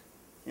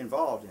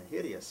involved in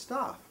hideous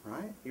stuff,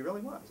 right? He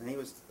really was. And he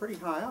was pretty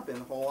high up in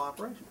the whole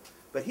operation.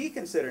 But he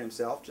considered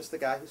himself just the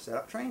guy who set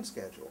up train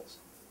schedules.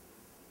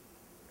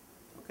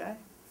 Okay?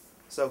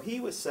 So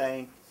he was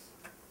saying,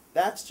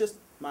 that's just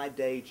my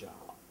day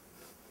job.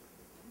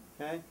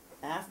 Okay?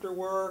 After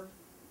work,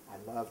 I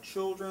love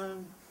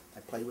children.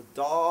 I play with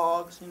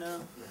dogs, you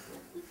know.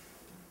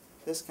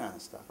 This kind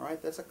of stuff,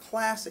 right? That's a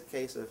classic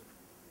case of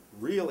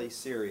really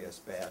serious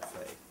bad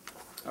faith.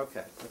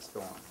 Okay, let's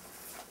go on.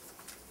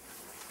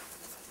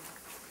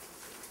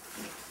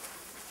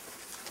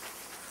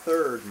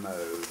 Third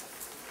mode.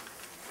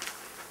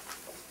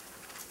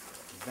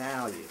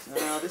 Values.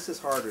 Now, this is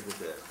harder to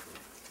do.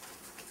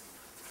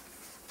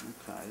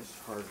 Okay, this is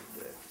harder to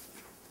do.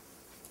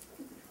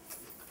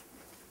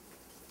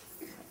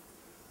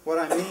 What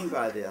I mean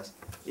by this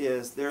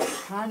is there's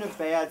a kind of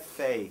bad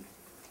faith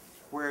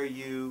where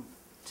you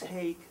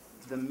take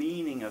the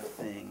meaning of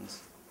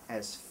things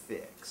as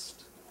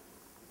fixed.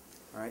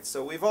 All right,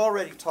 so we've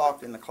already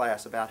talked in the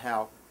class about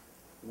how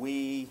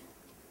we,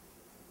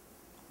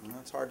 well,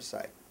 it's hard to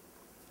say,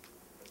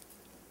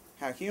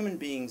 how human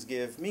beings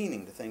give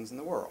meaning to things in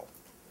the world.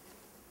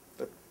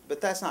 But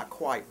that's not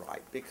quite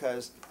right,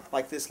 because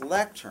like this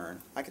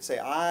lectern, I could say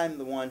I'm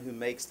the one who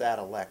makes that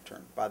a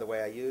lectern by the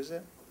way I use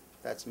it.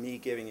 That's me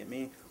giving it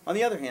meaning. On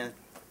the other hand,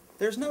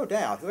 there's no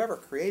doubt whoever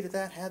created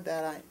that had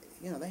that,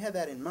 they had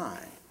that in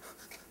mind.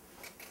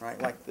 Right?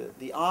 Like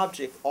the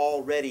object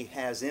already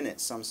has in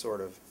it some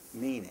sort of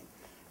meaning.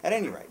 At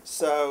any rate,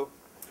 so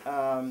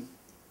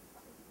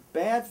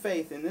bad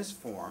faith in this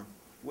form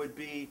would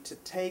be to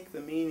take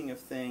the meaning of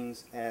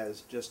things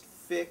as just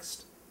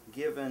fixed,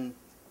 given,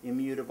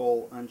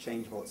 immutable,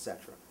 unchangeable,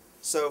 etc.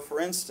 So, for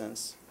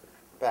instance,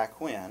 back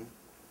when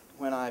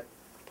I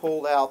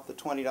pulled out the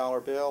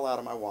 $20 bill out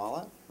of my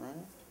wallet, right?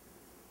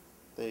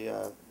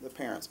 The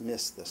parents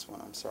missed this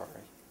one, I'm sorry.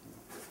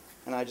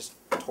 And I just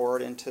tore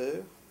it in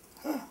two.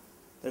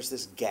 There's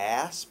this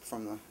gasp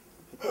from the...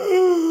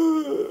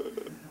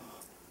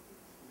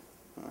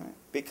 Right?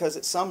 Because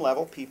at some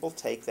level, people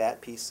take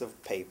that piece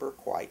of paper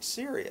quite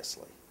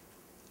seriously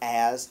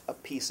as a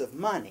piece of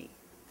money.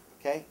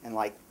 Okay? And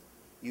like,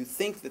 you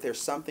think that there's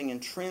something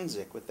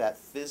intrinsic with that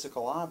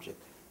physical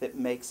object that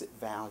makes it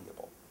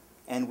valuable.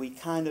 And we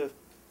kind of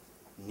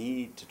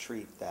need to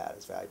treat that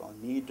as valuable,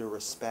 need to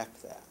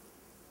respect that.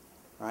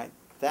 Right?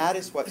 That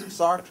is what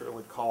Sartre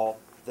would call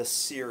the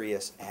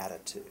serious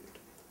attitude.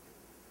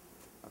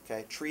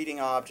 Okay? Treating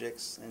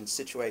objects and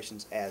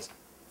situations as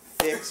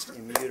fixed,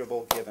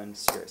 immutable, given,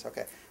 serious.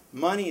 Okay.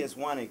 Money is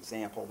one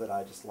example that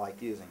I just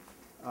like using.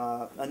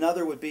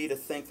 Another would be to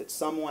think that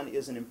someone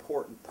is an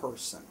important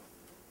person.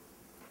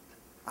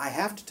 I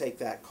have to take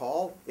that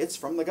call. It's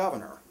from the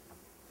governor.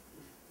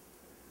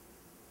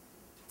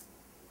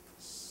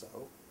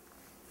 So,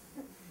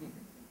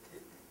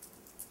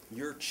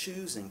 you're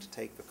choosing to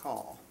take the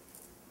call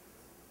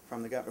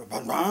from the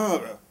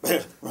governor.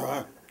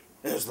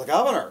 It's the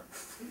governor.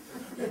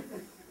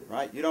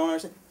 Right? You don't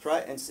understand?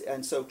 Right?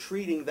 And so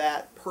treating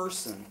that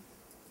person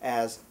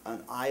as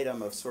an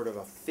item of sort of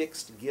a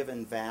fixed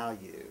given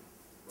value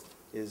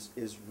is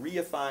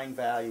reifying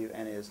value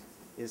and is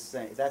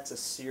saying that's the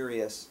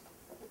serious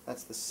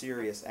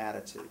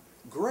attitude.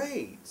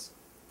 Grades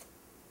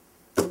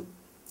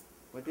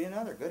would be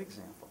another good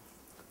example.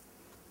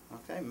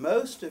 Okay?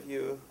 Most of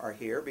you are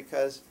here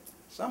because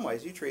in some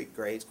ways you treat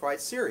grades quite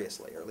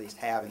seriously, or at least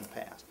have in the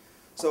past.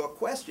 So a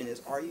question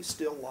is, are you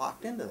still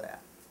locked into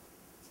that?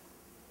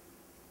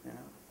 You know,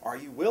 are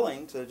you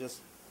willing to just,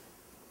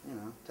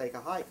 take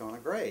a hike on a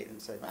grade and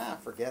say,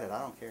 forget it, I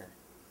don't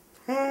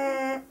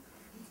care?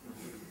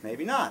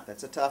 Maybe not.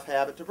 That's a tough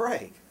habit to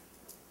break.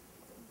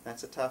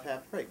 That's a tough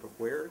habit to break. But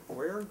where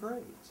are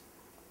grades?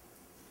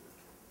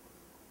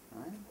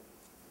 Right?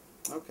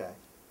 Okay.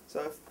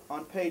 So if,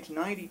 on page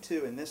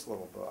 92 in this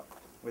little book,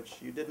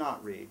 which you did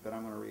not read, but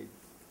I'm going to read.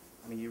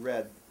 I mean, you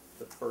read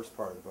the first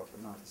part of the book,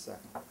 but not the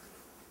second.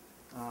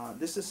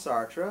 This is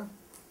Sartre.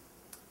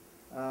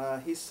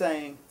 He's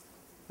saying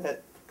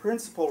that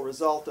principal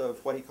result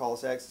of what he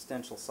calls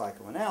existential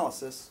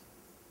psychoanalysis,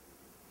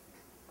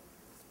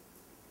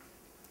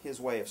 his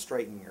way of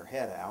straightening your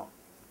head out,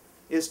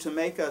 is to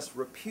make us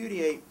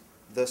repudiate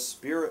the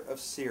spirit of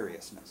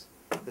seriousness.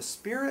 The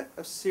spirit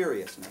of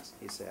seriousness,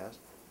 he says,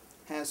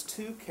 has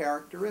two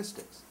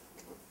characteristics.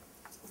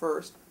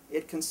 First,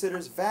 it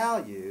considers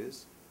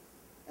values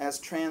as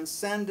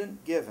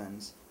transcendent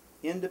givens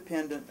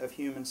independent of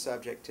human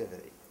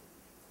subjectivity.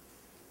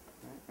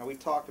 Right? Now, we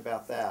talked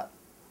about that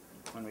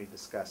when we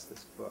discussed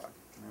this book.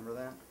 Remember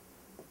that?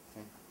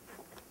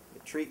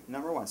 Okay.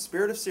 Number one,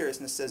 spirit of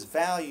seriousness says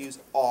values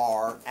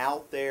are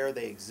out there,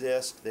 they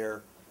exist,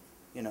 they're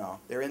You know,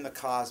 they're in the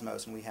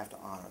cosmos and we have to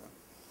honor them.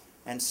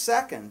 And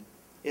second,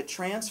 it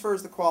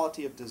transfers the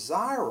quality of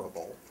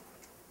desirable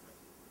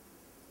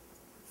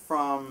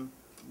from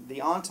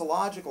the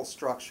ontological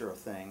structure of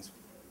things,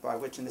 by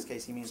which in this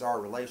case he means our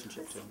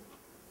relationship to them,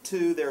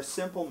 to their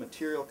simple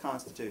material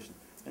constitution.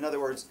 In other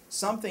words,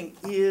 something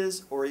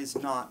is or is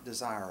not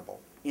desirable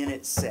in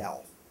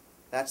itself.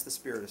 That's the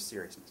spirit of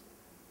seriousness.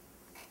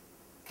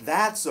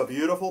 That's a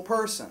beautiful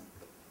person.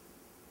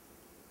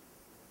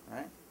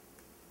 Right?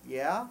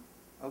 Yeah?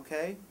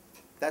 Okay.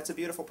 That's a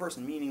beautiful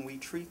person, meaning we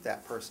treat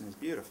that person as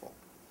beautiful,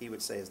 he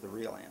would say is the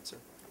real answer.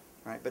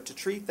 Right? But to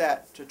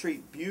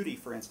treat beauty,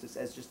 for instance,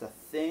 as just a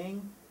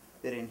thing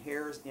that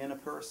inheres in a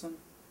person,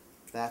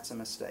 that's a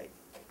mistake.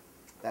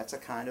 That's a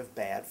kind of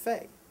bad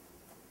faith.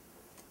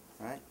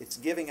 Right? It's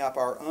giving up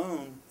our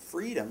own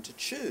freedom to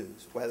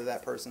choose whether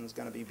that person is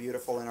going to be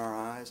beautiful in our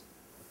eyes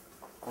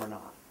or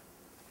not.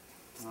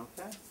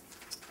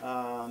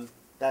 Okay?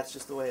 That's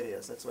just the way it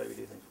is. That's the way we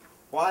do things.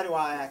 Why do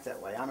I act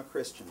that way? I'm a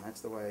Christian.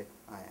 That's the way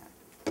I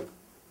act.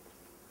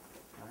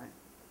 Right?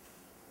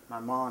 My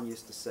mom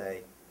used to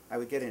say, I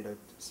would get into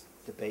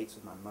debates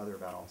with my mother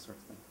about all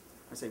sorts of things.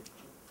 I'd say,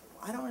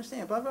 I don't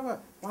understand, blah, blah, blah.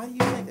 Why do you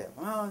think that?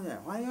 Well, yeah,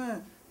 why do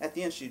you? At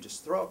the end, she'd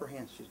just throw up her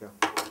hands. She'd go,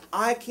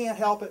 I can't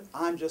help it.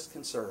 I'm just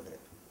conservative.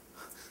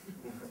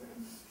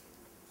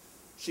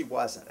 She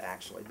wasn't,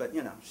 actually. But,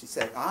 you know, she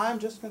said, I'm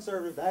just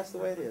conservative. That's the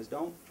way it is.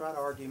 Don't try to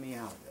argue me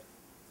out of it.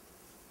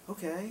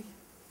 Okay.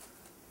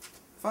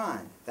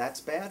 Fine.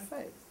 That's bad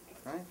faith,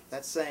 right?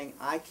 That's saying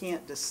I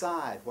can't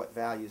decide what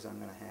values I'm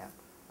going to have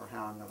or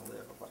how I'm going to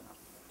live or whatnot.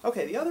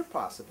 Okay, the other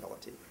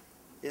possibility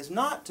is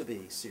not to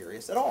be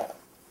serious at all,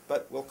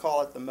 but we'll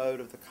call it the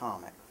mode of the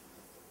comic.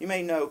 You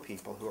may know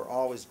people who are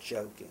always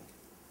joking,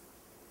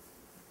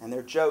 and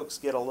their jokes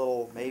get a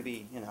little,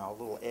 maybe, you know,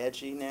 a little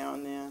edgy now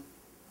and then,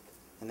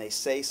 and they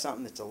say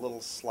something that's a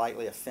little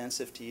slightly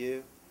offensive to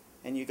you,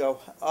 and you go,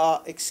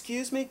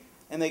 excuse me?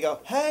 And they go,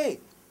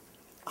 hey,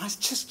 I was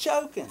just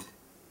joking.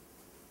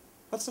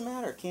 What's the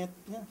matter? Can't,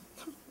 you know,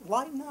 come,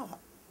 lighten up.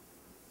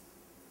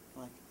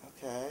 Like,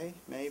 okay,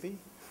 maybe.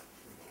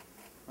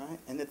 Right?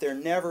 And that they're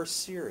never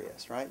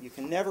serious, right? You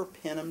can never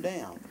pin them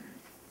down.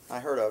 I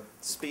heard a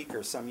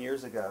speaker some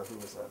years ago who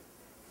was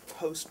a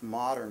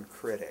postmodern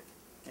critic.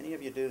 Any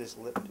of you do this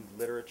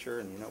literature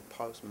and you know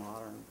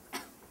postmodern?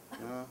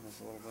 No? There's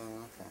a little bit,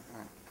 okay, all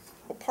right.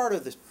 Well, part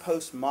of this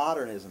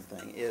postmodernism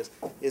thing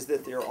is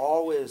that they're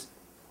always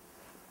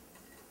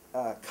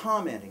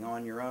commenting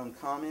on your own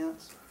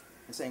comments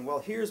and saying, well,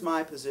 here's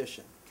my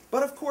position.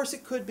 But of course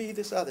it could be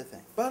this other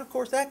thing. But of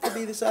course that could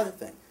be this other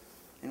thing.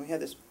 And we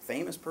had this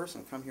famous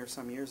person come here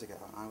some years ago,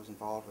 and I was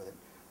involved with it.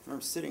 I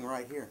remember sitting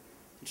right here,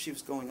 and she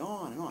was going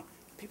on and on.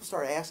 People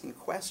started asking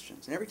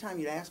questions, and every time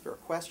you'd ask her a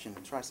question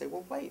and try to say,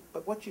 well, wait,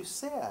 but what you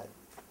said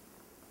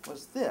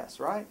was this,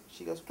 right?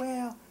 She goes,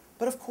 well,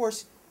 but of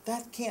course,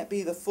 that can't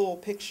be the full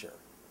picture.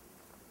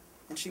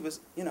 And she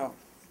was, you know,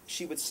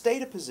 she would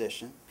state a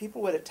position,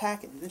 people would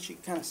attack it, and then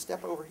she'd kind of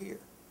step over here.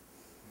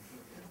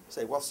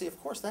 Say, well, see,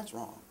 of course that's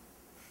wrong.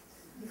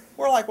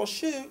 We're like, well,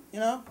 shoot, you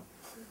know.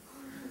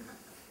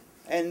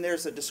 And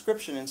there's a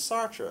description in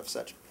Sartre of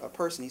such a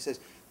person. He says,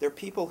 there are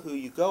people who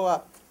you go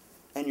up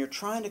and you're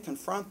trying to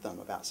confront them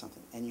about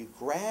something, and you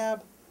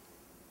grab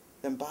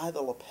them by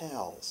the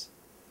lapels,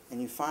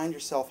 and you find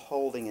yourself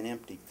holding an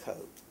empty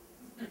coat.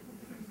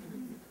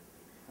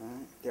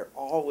 Right? They're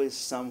always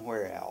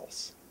somewhere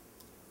else.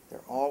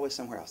 They're always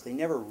somewhere else. They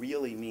never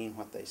really mean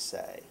what they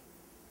say.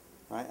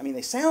 Right? I mean,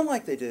 they sound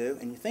like they do,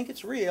 and you think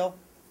it's real,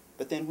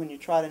 but then when you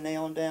try to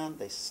nail them down,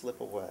 they slip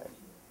away.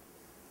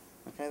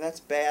 Okay, that's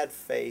bad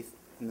faith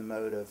in the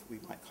mode of, we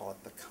might call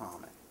it the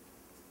comic.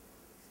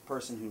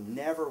 Person who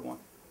never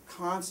wants,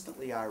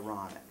 constantly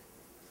ironic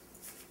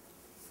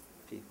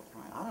people.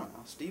 Right? I don't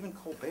know, Stephen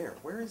Colbert,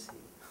 where is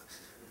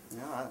he?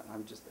 You know, I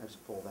just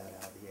pulled that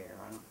out of the air.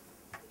 I don't,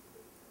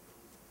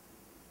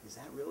 is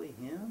that really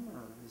him,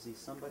 or is he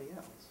somebody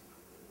else?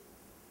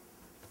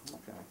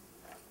 Okay.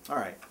 All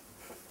right.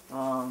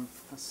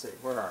 Let's see,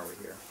 where are we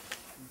here?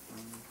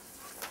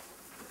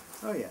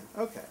 Oh yeah,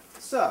 okay.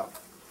 So,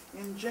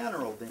 in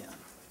general then,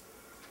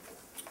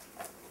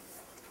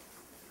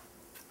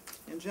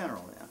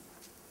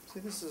 see,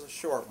 this is a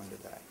short one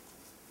today.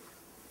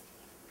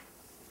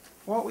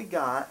 What we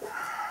got,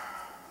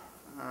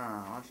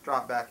 let's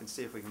drop back and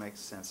see if we can make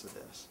sense of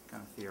this,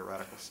 kind of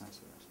theoretical sense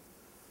of this.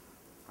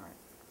 All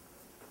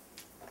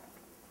right.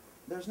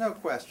 There's no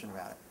question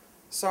about it.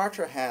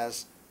 Sartre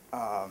has,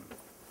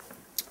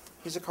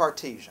 he's a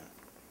Cartesian.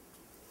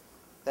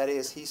 That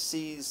is, he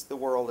sees the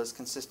world as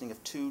consisting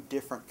of two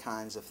different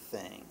kinds of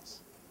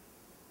things.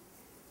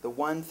 The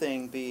one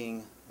thing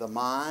being the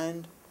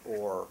mind,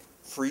 or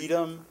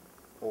freedom,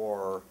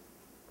 or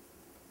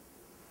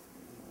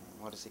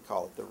what does he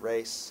call it? The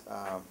res,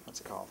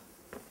 what's it called?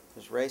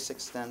 There's res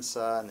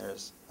extensa and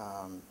there's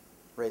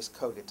res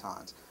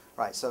cogitans.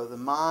 Right, so the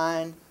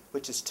mind,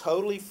 which is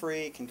totally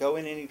free, can go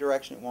in any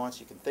direction it wants.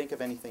 You can think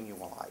of anything you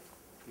like,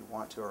 if you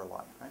want to or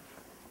like. Right?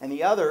 And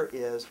the other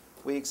is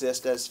we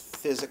exist as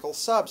physical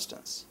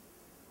substance.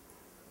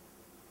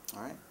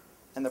 All right?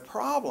 And the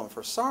problem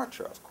for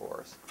Sartre, of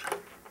course,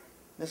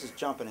 this is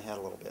jumping ahead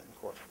a little bit,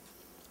 of course,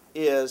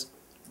 is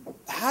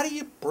how do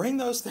you bring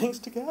those things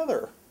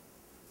together?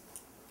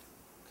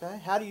 Okay?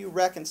 How do you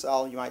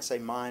reconcile, you might say,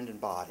 mind and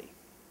body?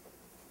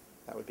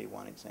 That would be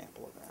one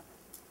example of that.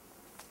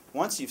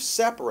 Once you've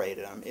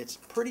separated them, it's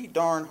pretty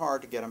darn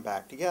hard to get them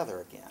back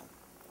together again.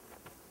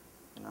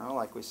 You know,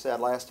 like we said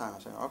last time, I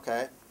was saying,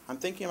 okay, I'm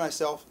thinking to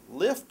myself,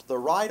 lift the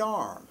right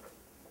arm.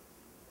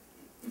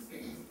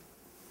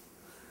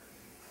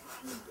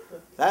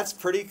 That's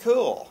pretty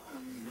cool.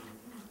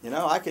 You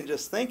know, I can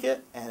just think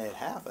it and it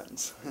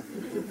happens.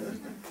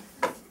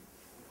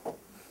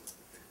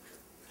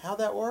 How'd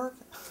that work?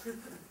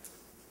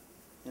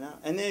 You know,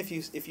 and then if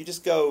you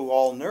just go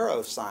all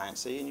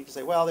neuroscience-y and you can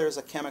say, well, there's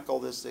a chemical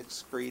that's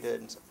excreted,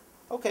 and so,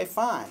 okay,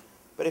 fine.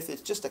 But if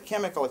it's just a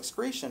chemical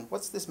excretion,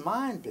 what's this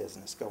mind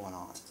business going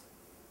on?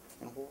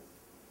 And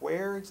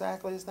where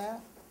exactly is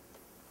that?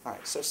 All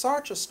right, so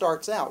Sartre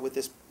starts out with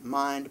this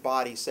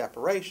mind-body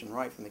separation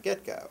right from the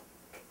get-go.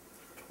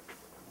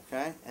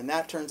 Okay, and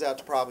that turns out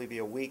to probably be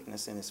a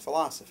weakness in his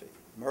philosophy.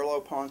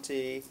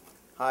 Merleau-Ponty,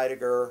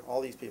 Heidegger,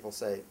 all these people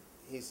say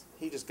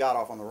he just got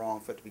off on the wrong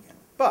foot to begin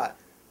with. But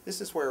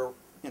this is where,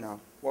 you know,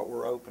 what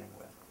we're opening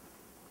with.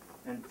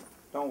 And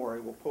don't worry,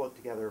 we'll pull it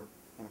together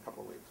in a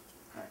couple of weeks.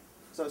 All right.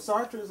 So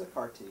Sartre is a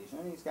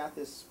Cartesian. He's got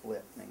this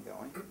split thing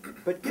going.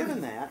 But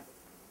given that,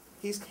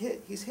 he's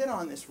hit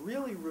on this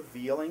really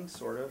revealing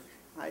sort of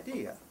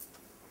idea.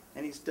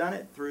 And he's done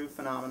it through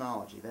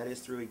phenomenology. That is,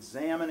 through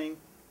examining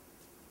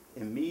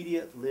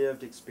immediate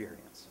lived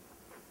experience.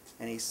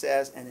 And he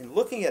says, and in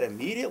looking at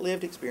immediate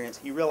lived experience,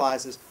 he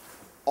realizes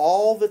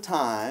all the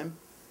time,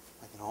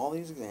 like in all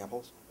these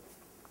examples,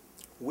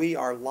 we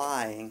are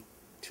lying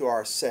to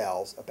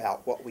ourselves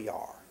about what we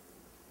are.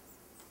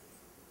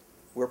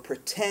 We're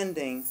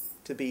pretending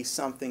to be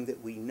something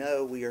that we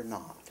know we are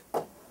not.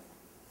 All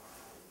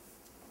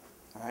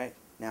right?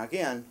 Now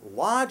again,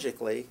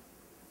 logically,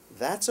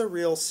 that's a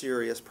real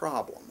serious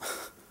problem.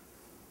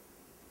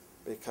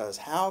 Because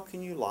how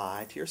can you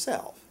lie to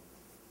yourself?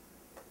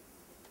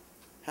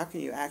 How can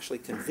you actually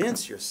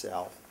convince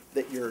yourself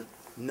that you're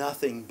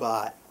nothing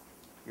but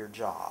your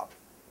job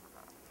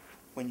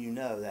when you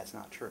know that's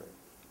not true?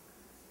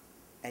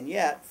 And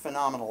yet,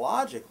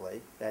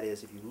 phenomenologically, that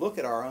is, if you look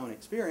at our own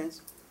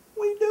experience,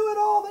 we do it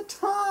all the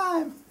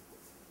time.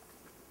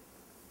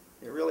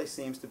 It really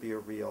seems to be a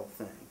real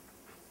thing.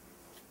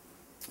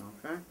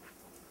 Okay?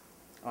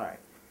 All right.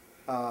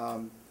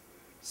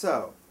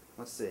 So,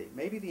 let's see.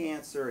 Maybe the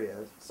answer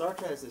is,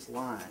 Sartre has this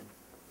line.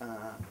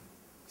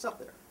 It's up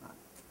there.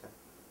 Okay.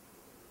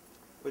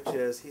 Which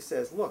is, he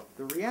says, look,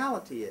 the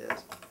reality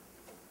is,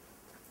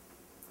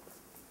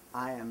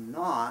 I am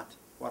not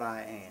what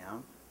I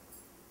am,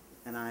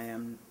 and I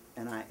am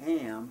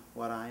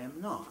what I am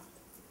not.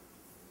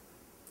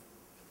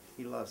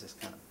 He loves this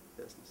kind of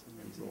business.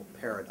 And these little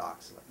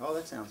paradoxes. Like, oh,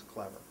 that sounds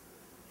clever.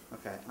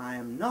 Okay, I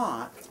am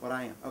not what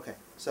I am. Okay,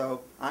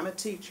 so I'm a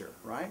teacher,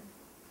 right?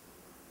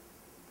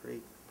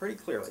 Pretty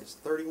clearly. It's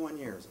 31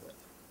 years of it.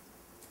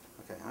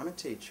 Okay, I'm a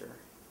teacher.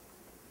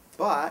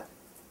 But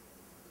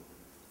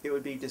it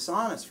would be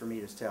dishonest for me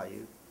to tell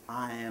you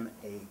I am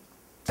a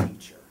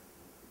teacher.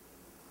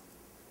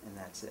 And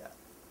that's it.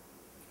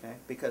 Okay?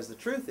 Because the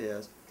truth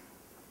is,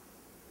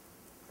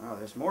 oh,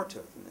 there's more to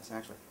it than this,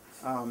 actually.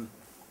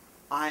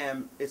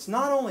 It's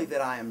not only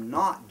that I am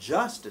not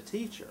just a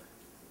teacher,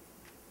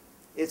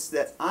 it's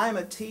that I'm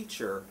a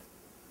teacher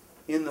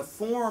in the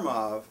form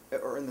of,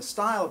 or in the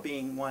style of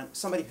being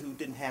somebody who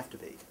didn't have to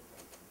be.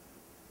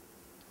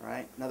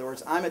 Right? In other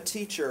words, I'm a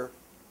teacher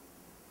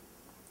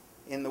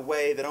in the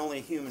way that only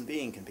a human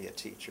being can be a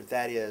teacher.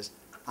 That is,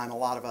 I'm a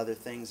lot of other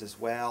things as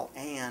well,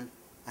 and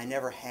I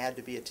never had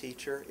to be a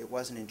teacher. It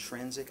wasn't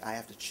intrinsic. I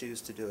have to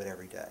choose to do it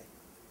every day.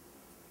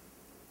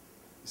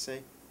 You see?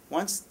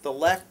 Once the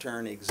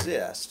lectern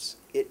exists,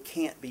 it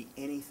can't be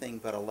anything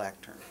but a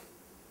lectern.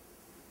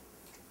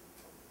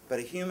 But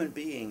a human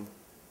being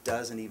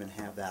doesn't even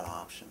have that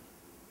option.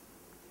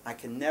 I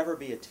can never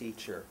be a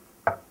teacher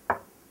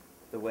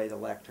the way the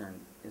lectern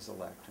is a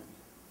lectern,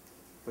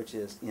 which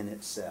is in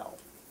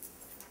itself.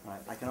 Right?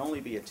 I can only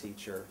be a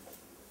teacher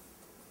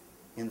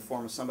in the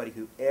form of somebody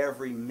who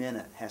every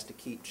minute has to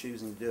keep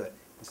choosing to do it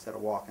instead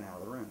of walking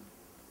out of the room.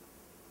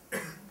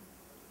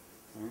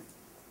 Right?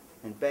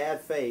 And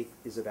bad faith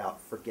is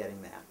about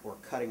forgetting that, or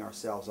cutting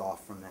ourselves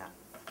off from that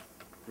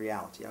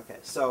reality. Okay,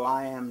 so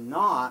I am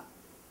not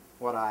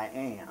what I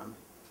am,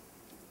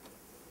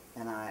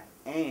 and I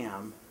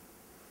am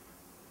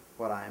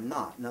what I am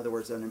not. In other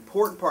words, an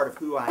important part of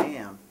who I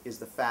am is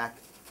the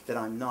fact that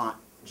I'm not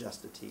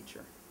just a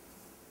teacher.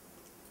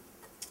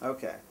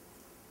 Okay.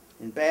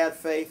 In bad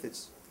faith,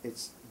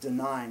 it's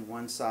denying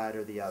one side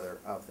or the other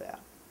of that.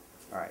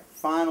 All right,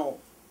 final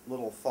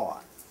little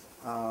thought.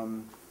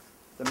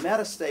 The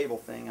metastable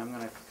thing I'm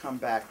going to come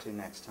back to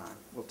next time.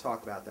 We'll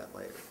talk about that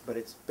later. But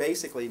it's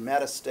basically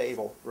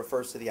metastable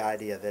refers to the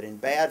idea that in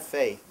bad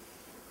faith,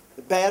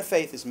 the bad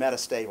faith is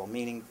metastable,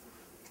 meaning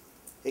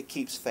it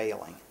keeps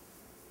failing.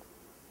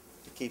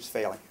 It keeps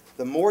failing.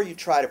 The more you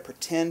try to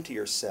pretend to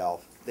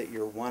yourself that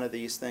you're one of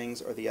these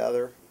things or the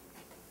other,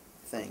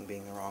 thing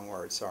being the wrong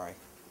word, sorry,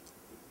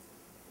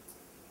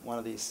 one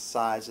of these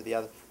sides or the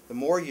other, the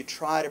more you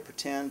try to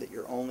pretend that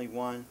you're only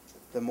one,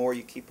 the more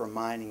you keep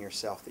reminding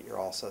yourself that you're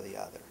also the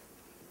other.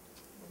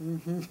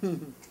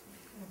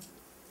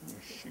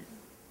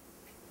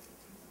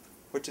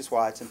 Which is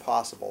why it's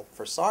impossible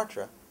for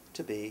Sartre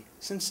to be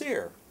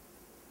sincere.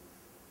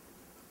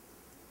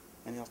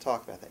 And he'll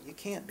talk about that. You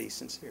can't be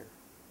sincere.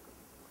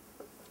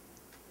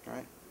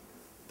 Right?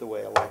 The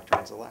way a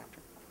lectern's a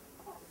lectern.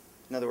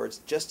 In other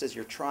words, just as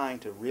you're trying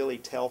to really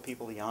tell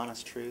people the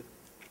honest truth,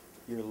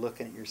 you're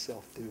looking at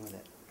yourself doing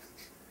it.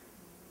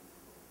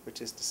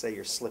 Which is to say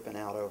you're slipping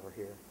out over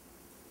here.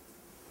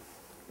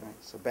 Right?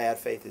 So bad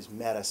faith is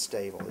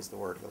metastable is the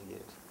word we'll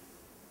use.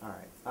 All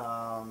right.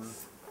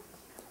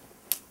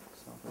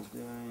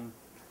 Self-doing.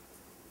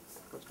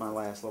 What's my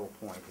last little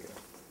point here?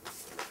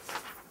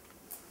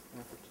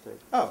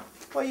 Oh,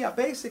 well, yeah,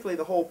 basically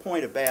the whole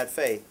point of bad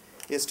faith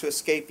is to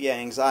escape the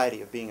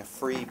anxiety of being a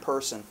free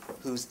person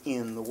who's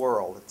in the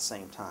world at the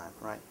same time,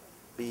 right?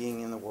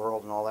 Being in the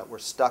world and all that. We're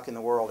stuck in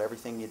the world.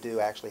 Everything you do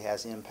actually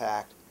has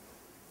impact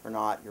or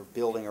not. You're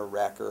building a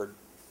record,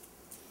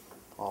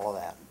 all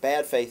of that.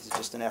 Bad faith is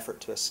just an effort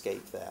to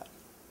escape that.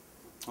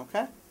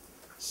 Okay?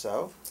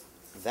 So,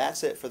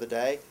 that's it for the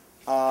day.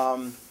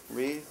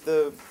 Read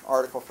the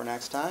article for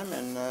next time,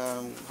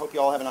 and hope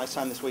you all have a nice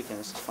time this weekend.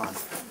 This is fun.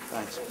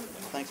 Thanks.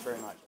 Thanks very much.